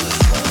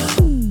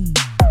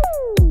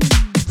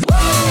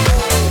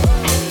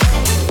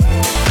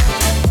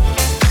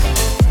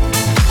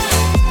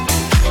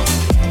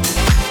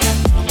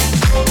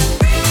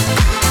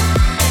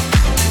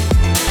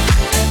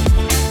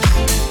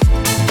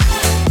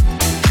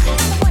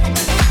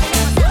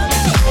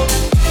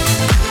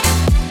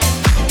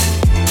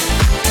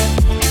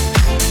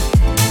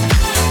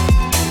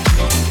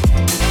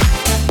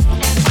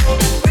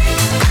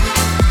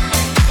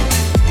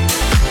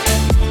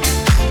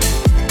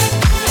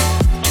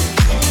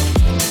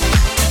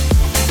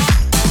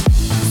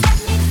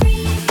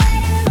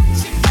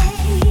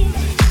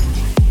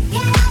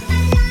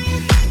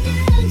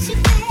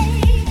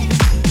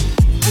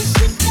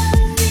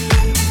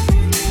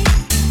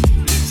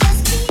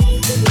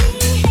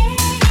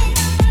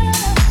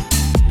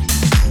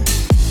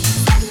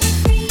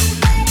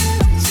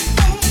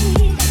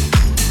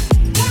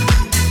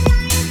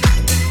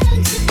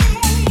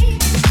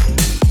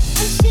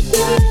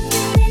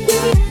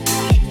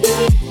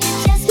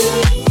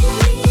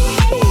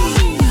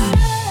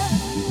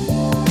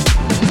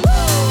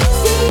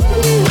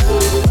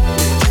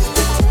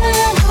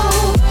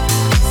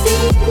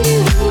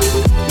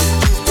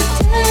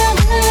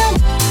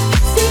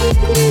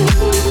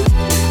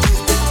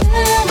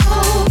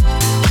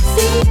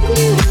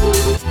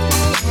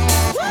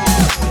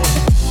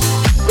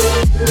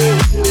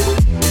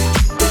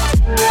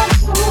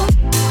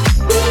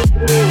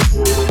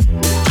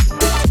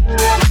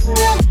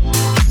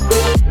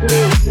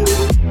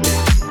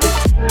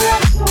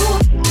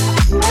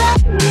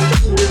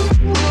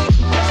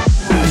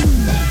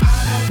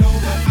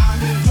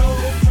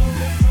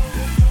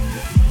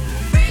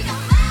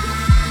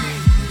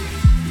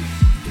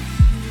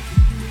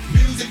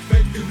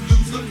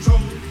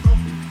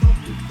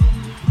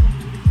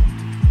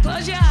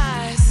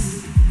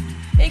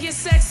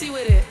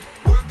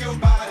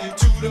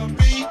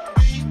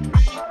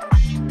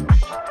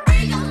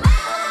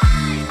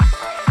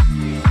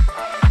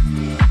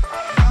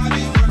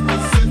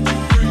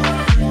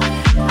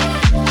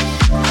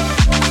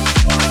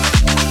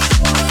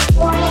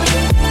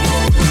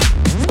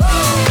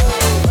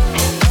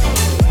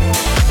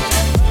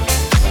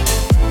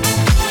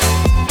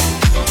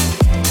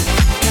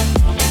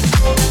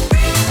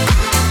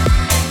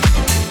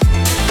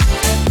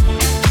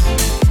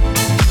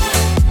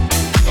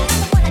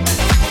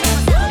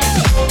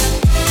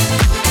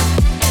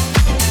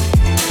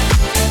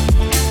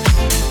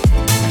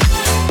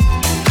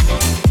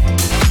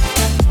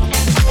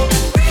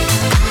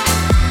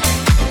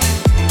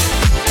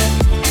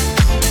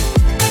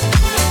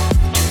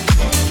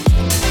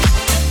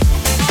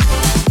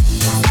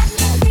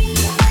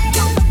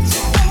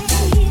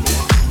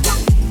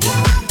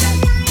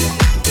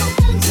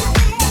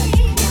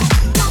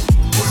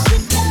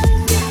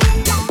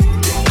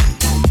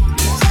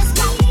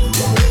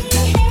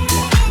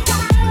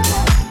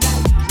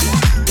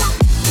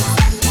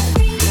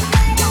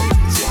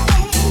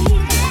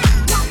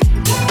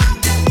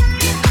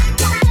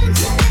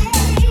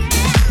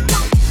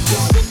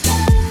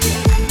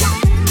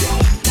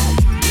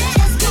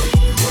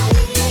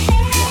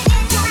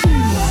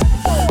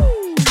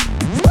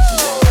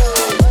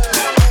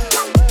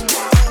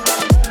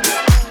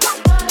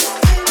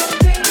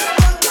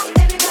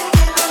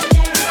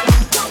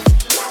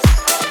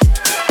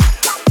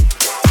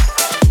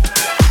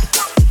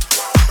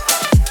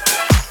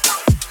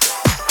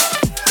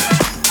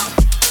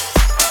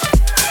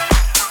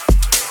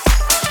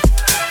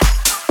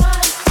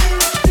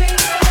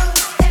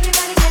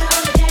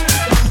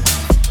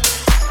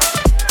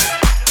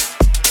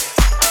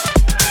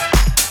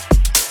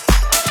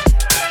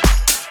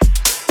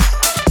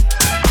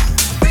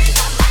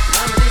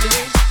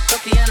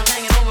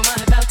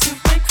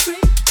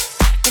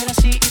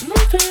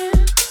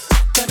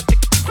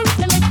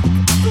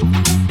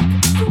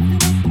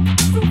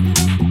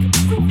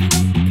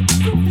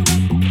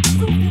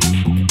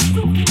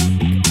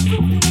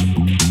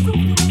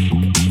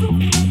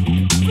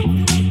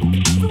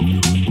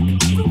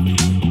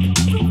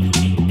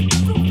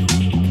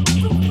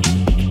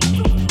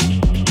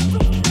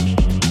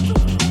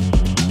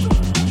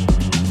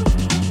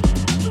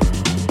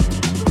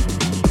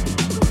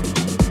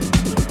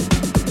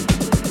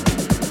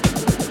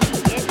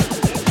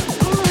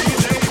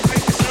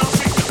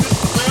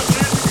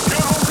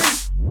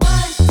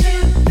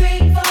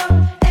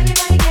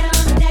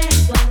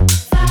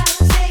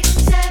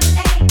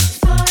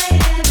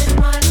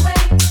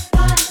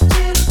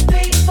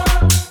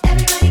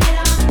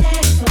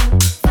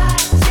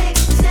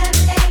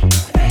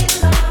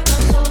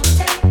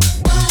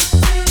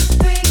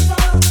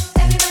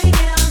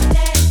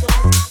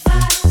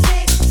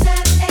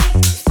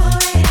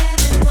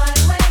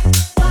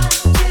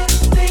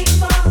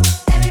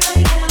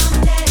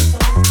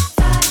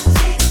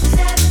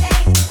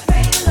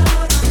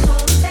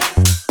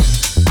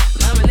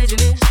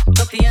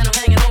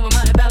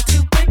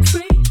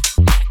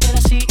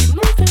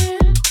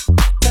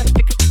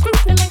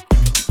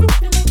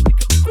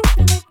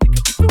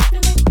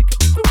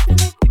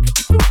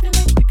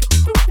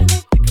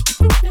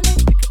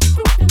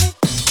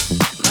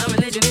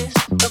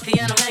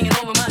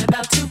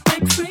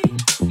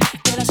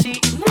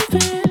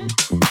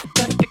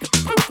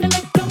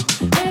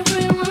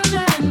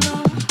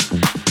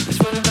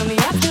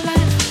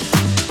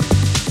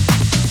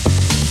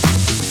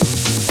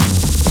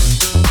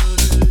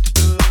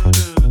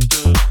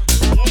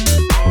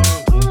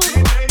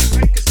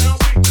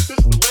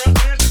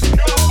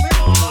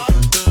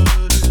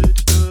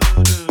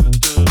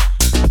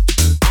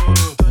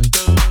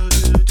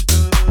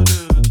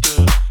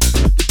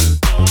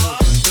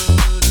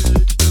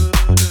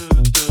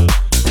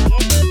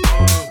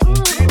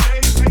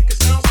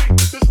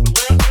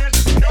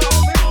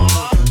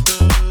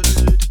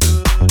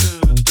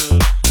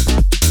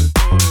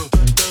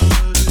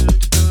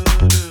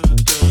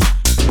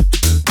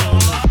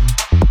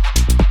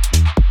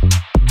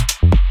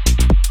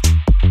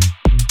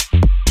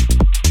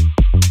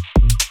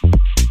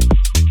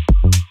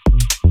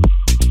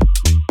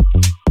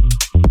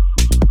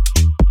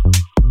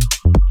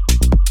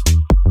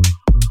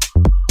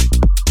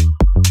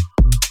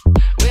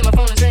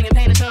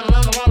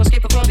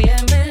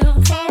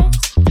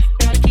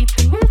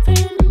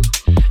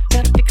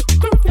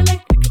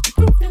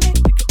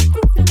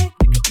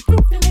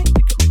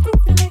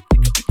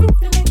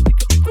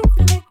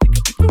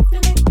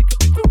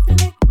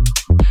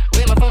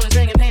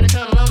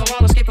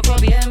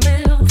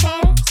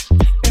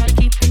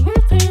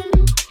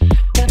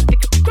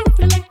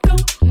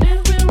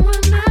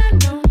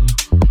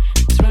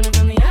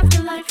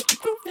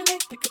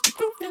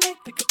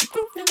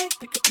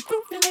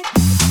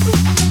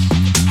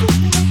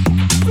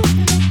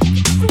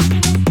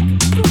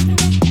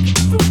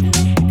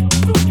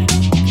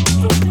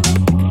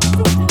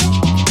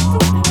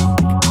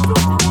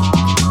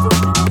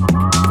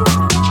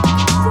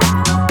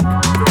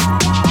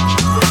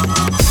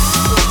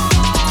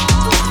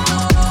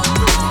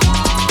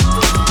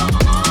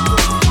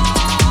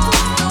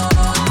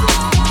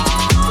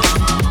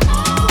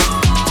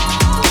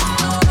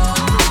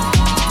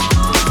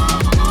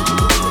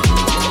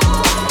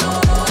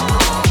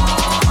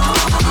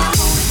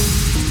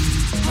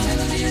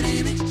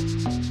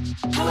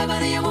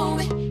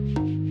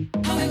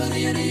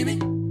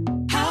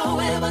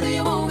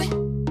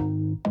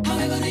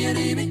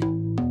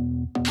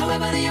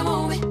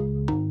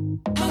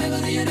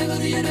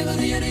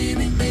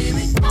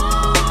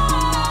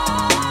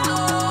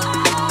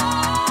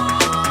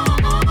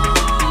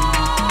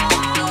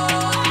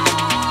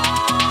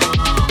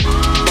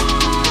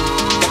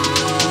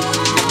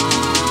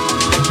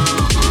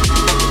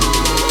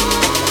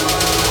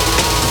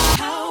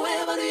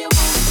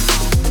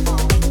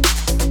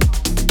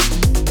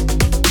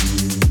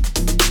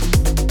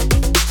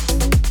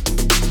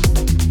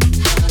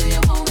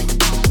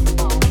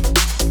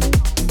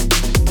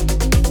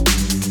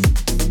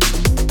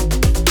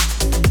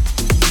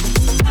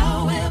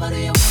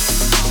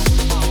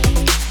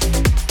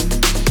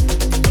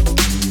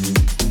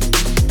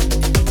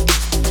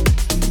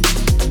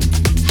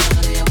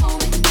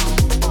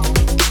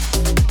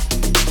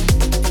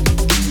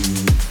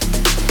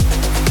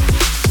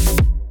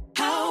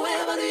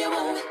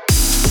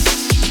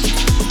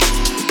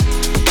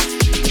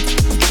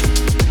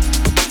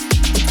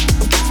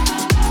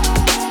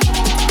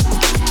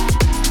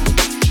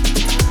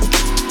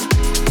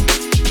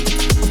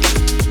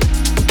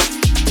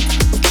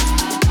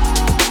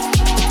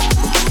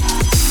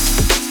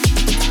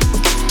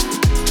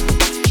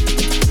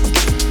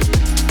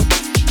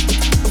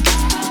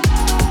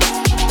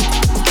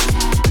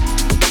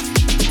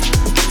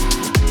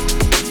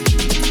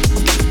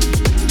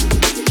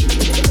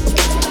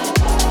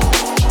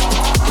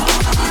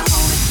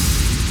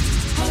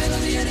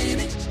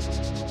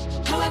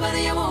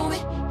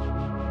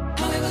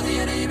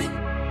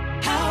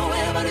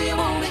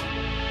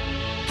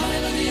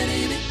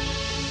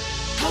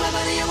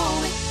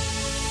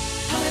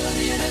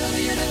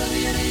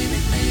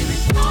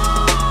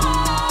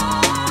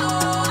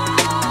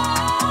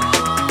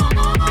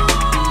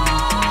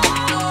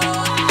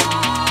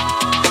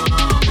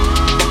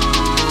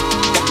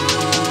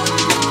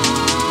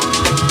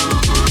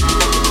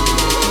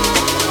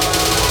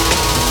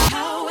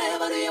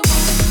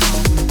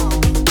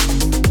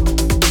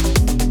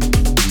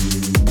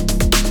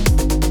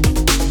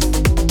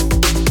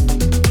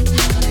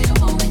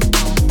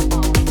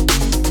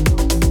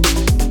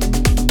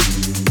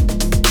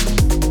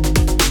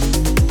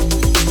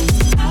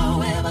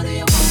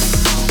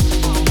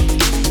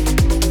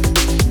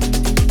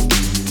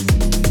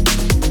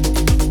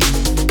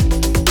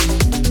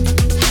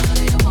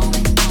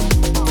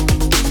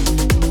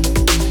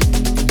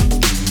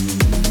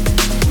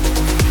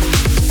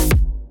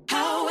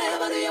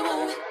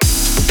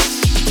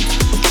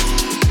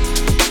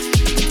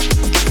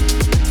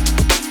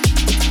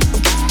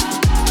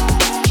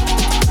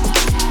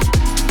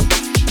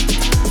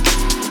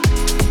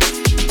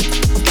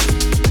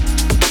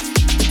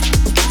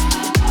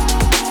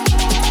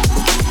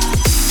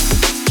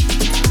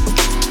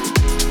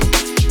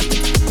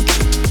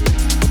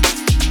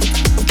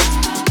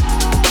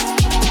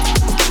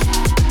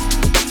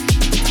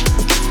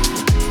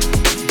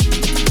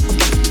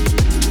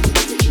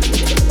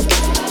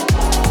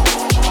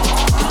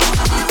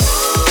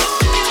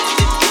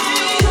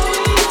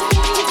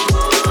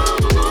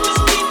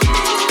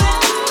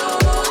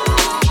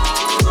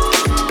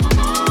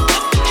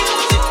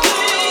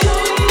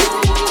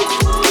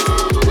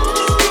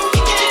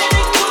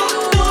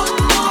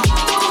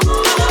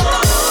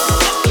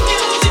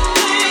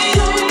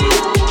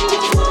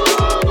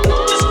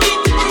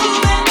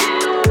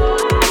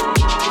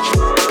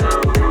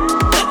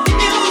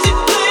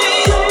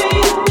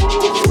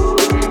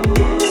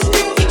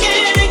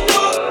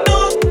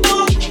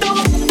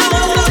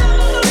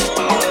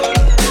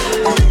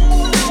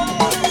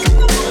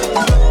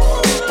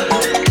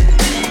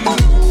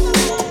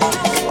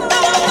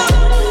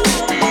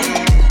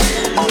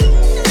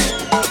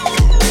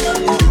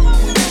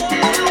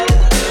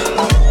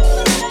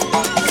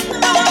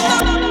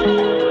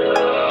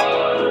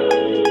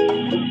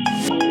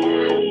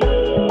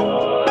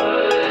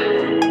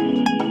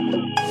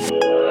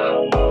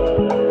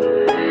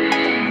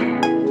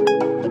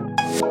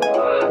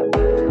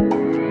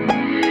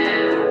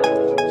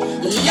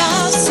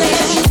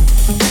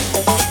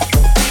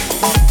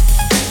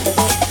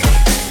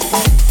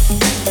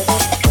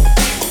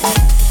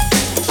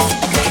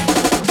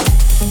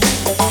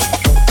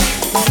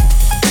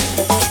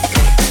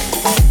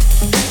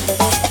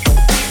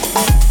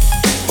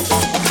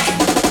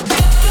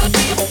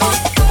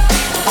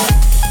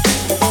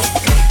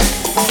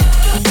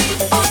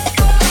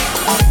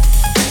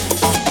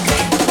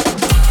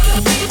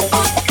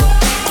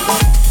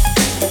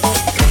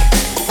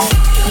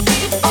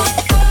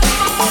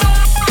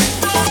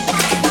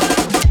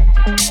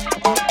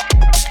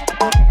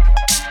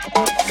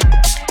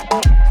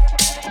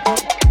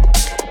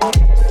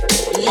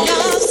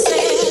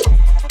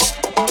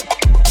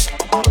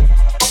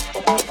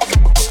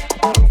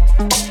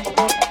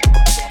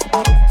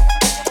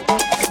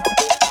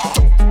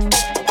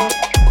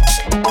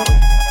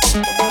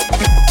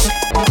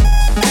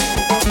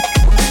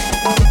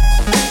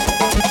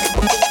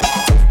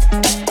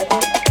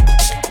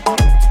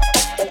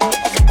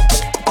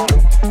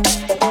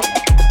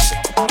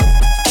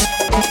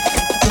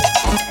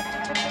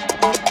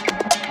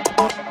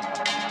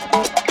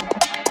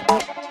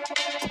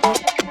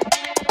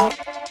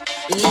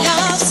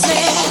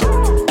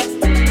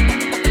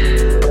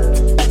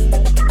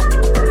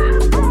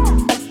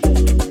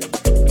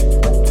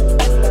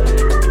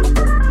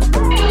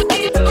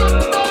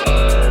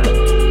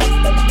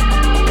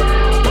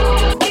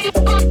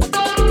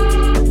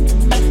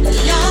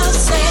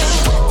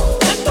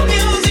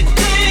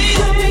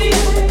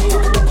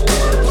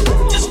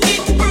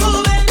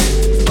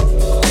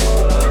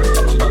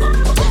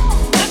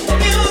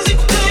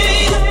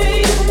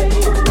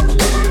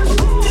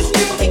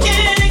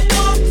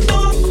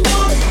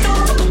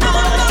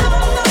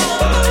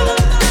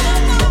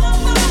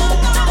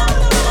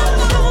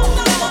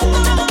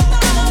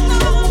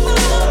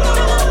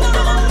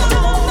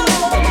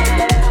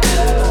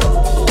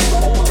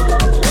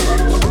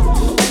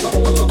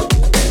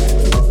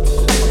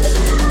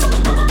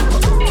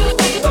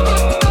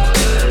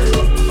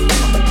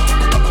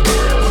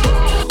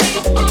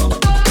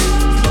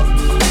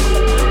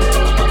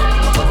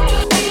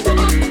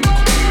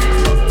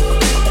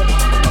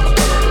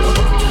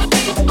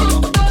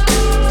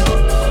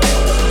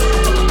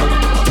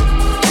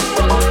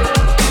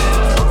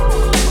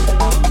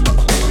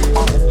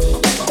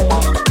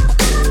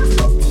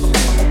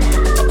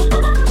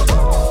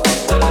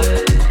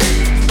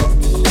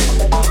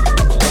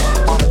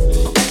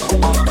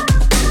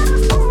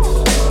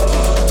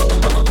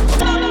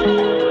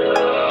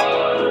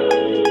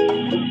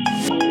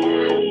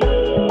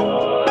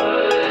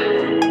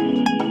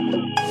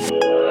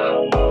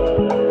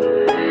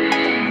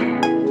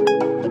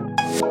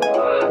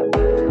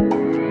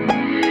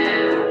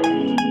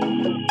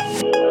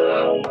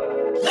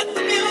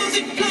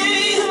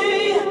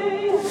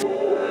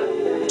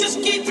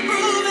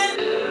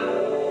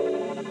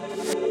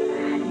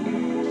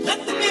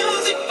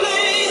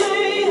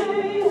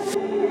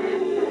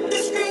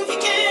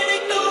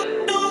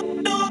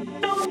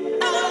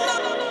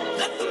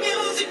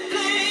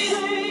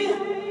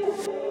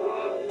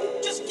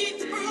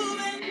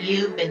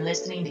 You've been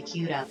listening to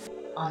Qdup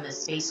on the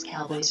Space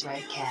Cowboys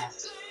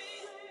RIPEcast.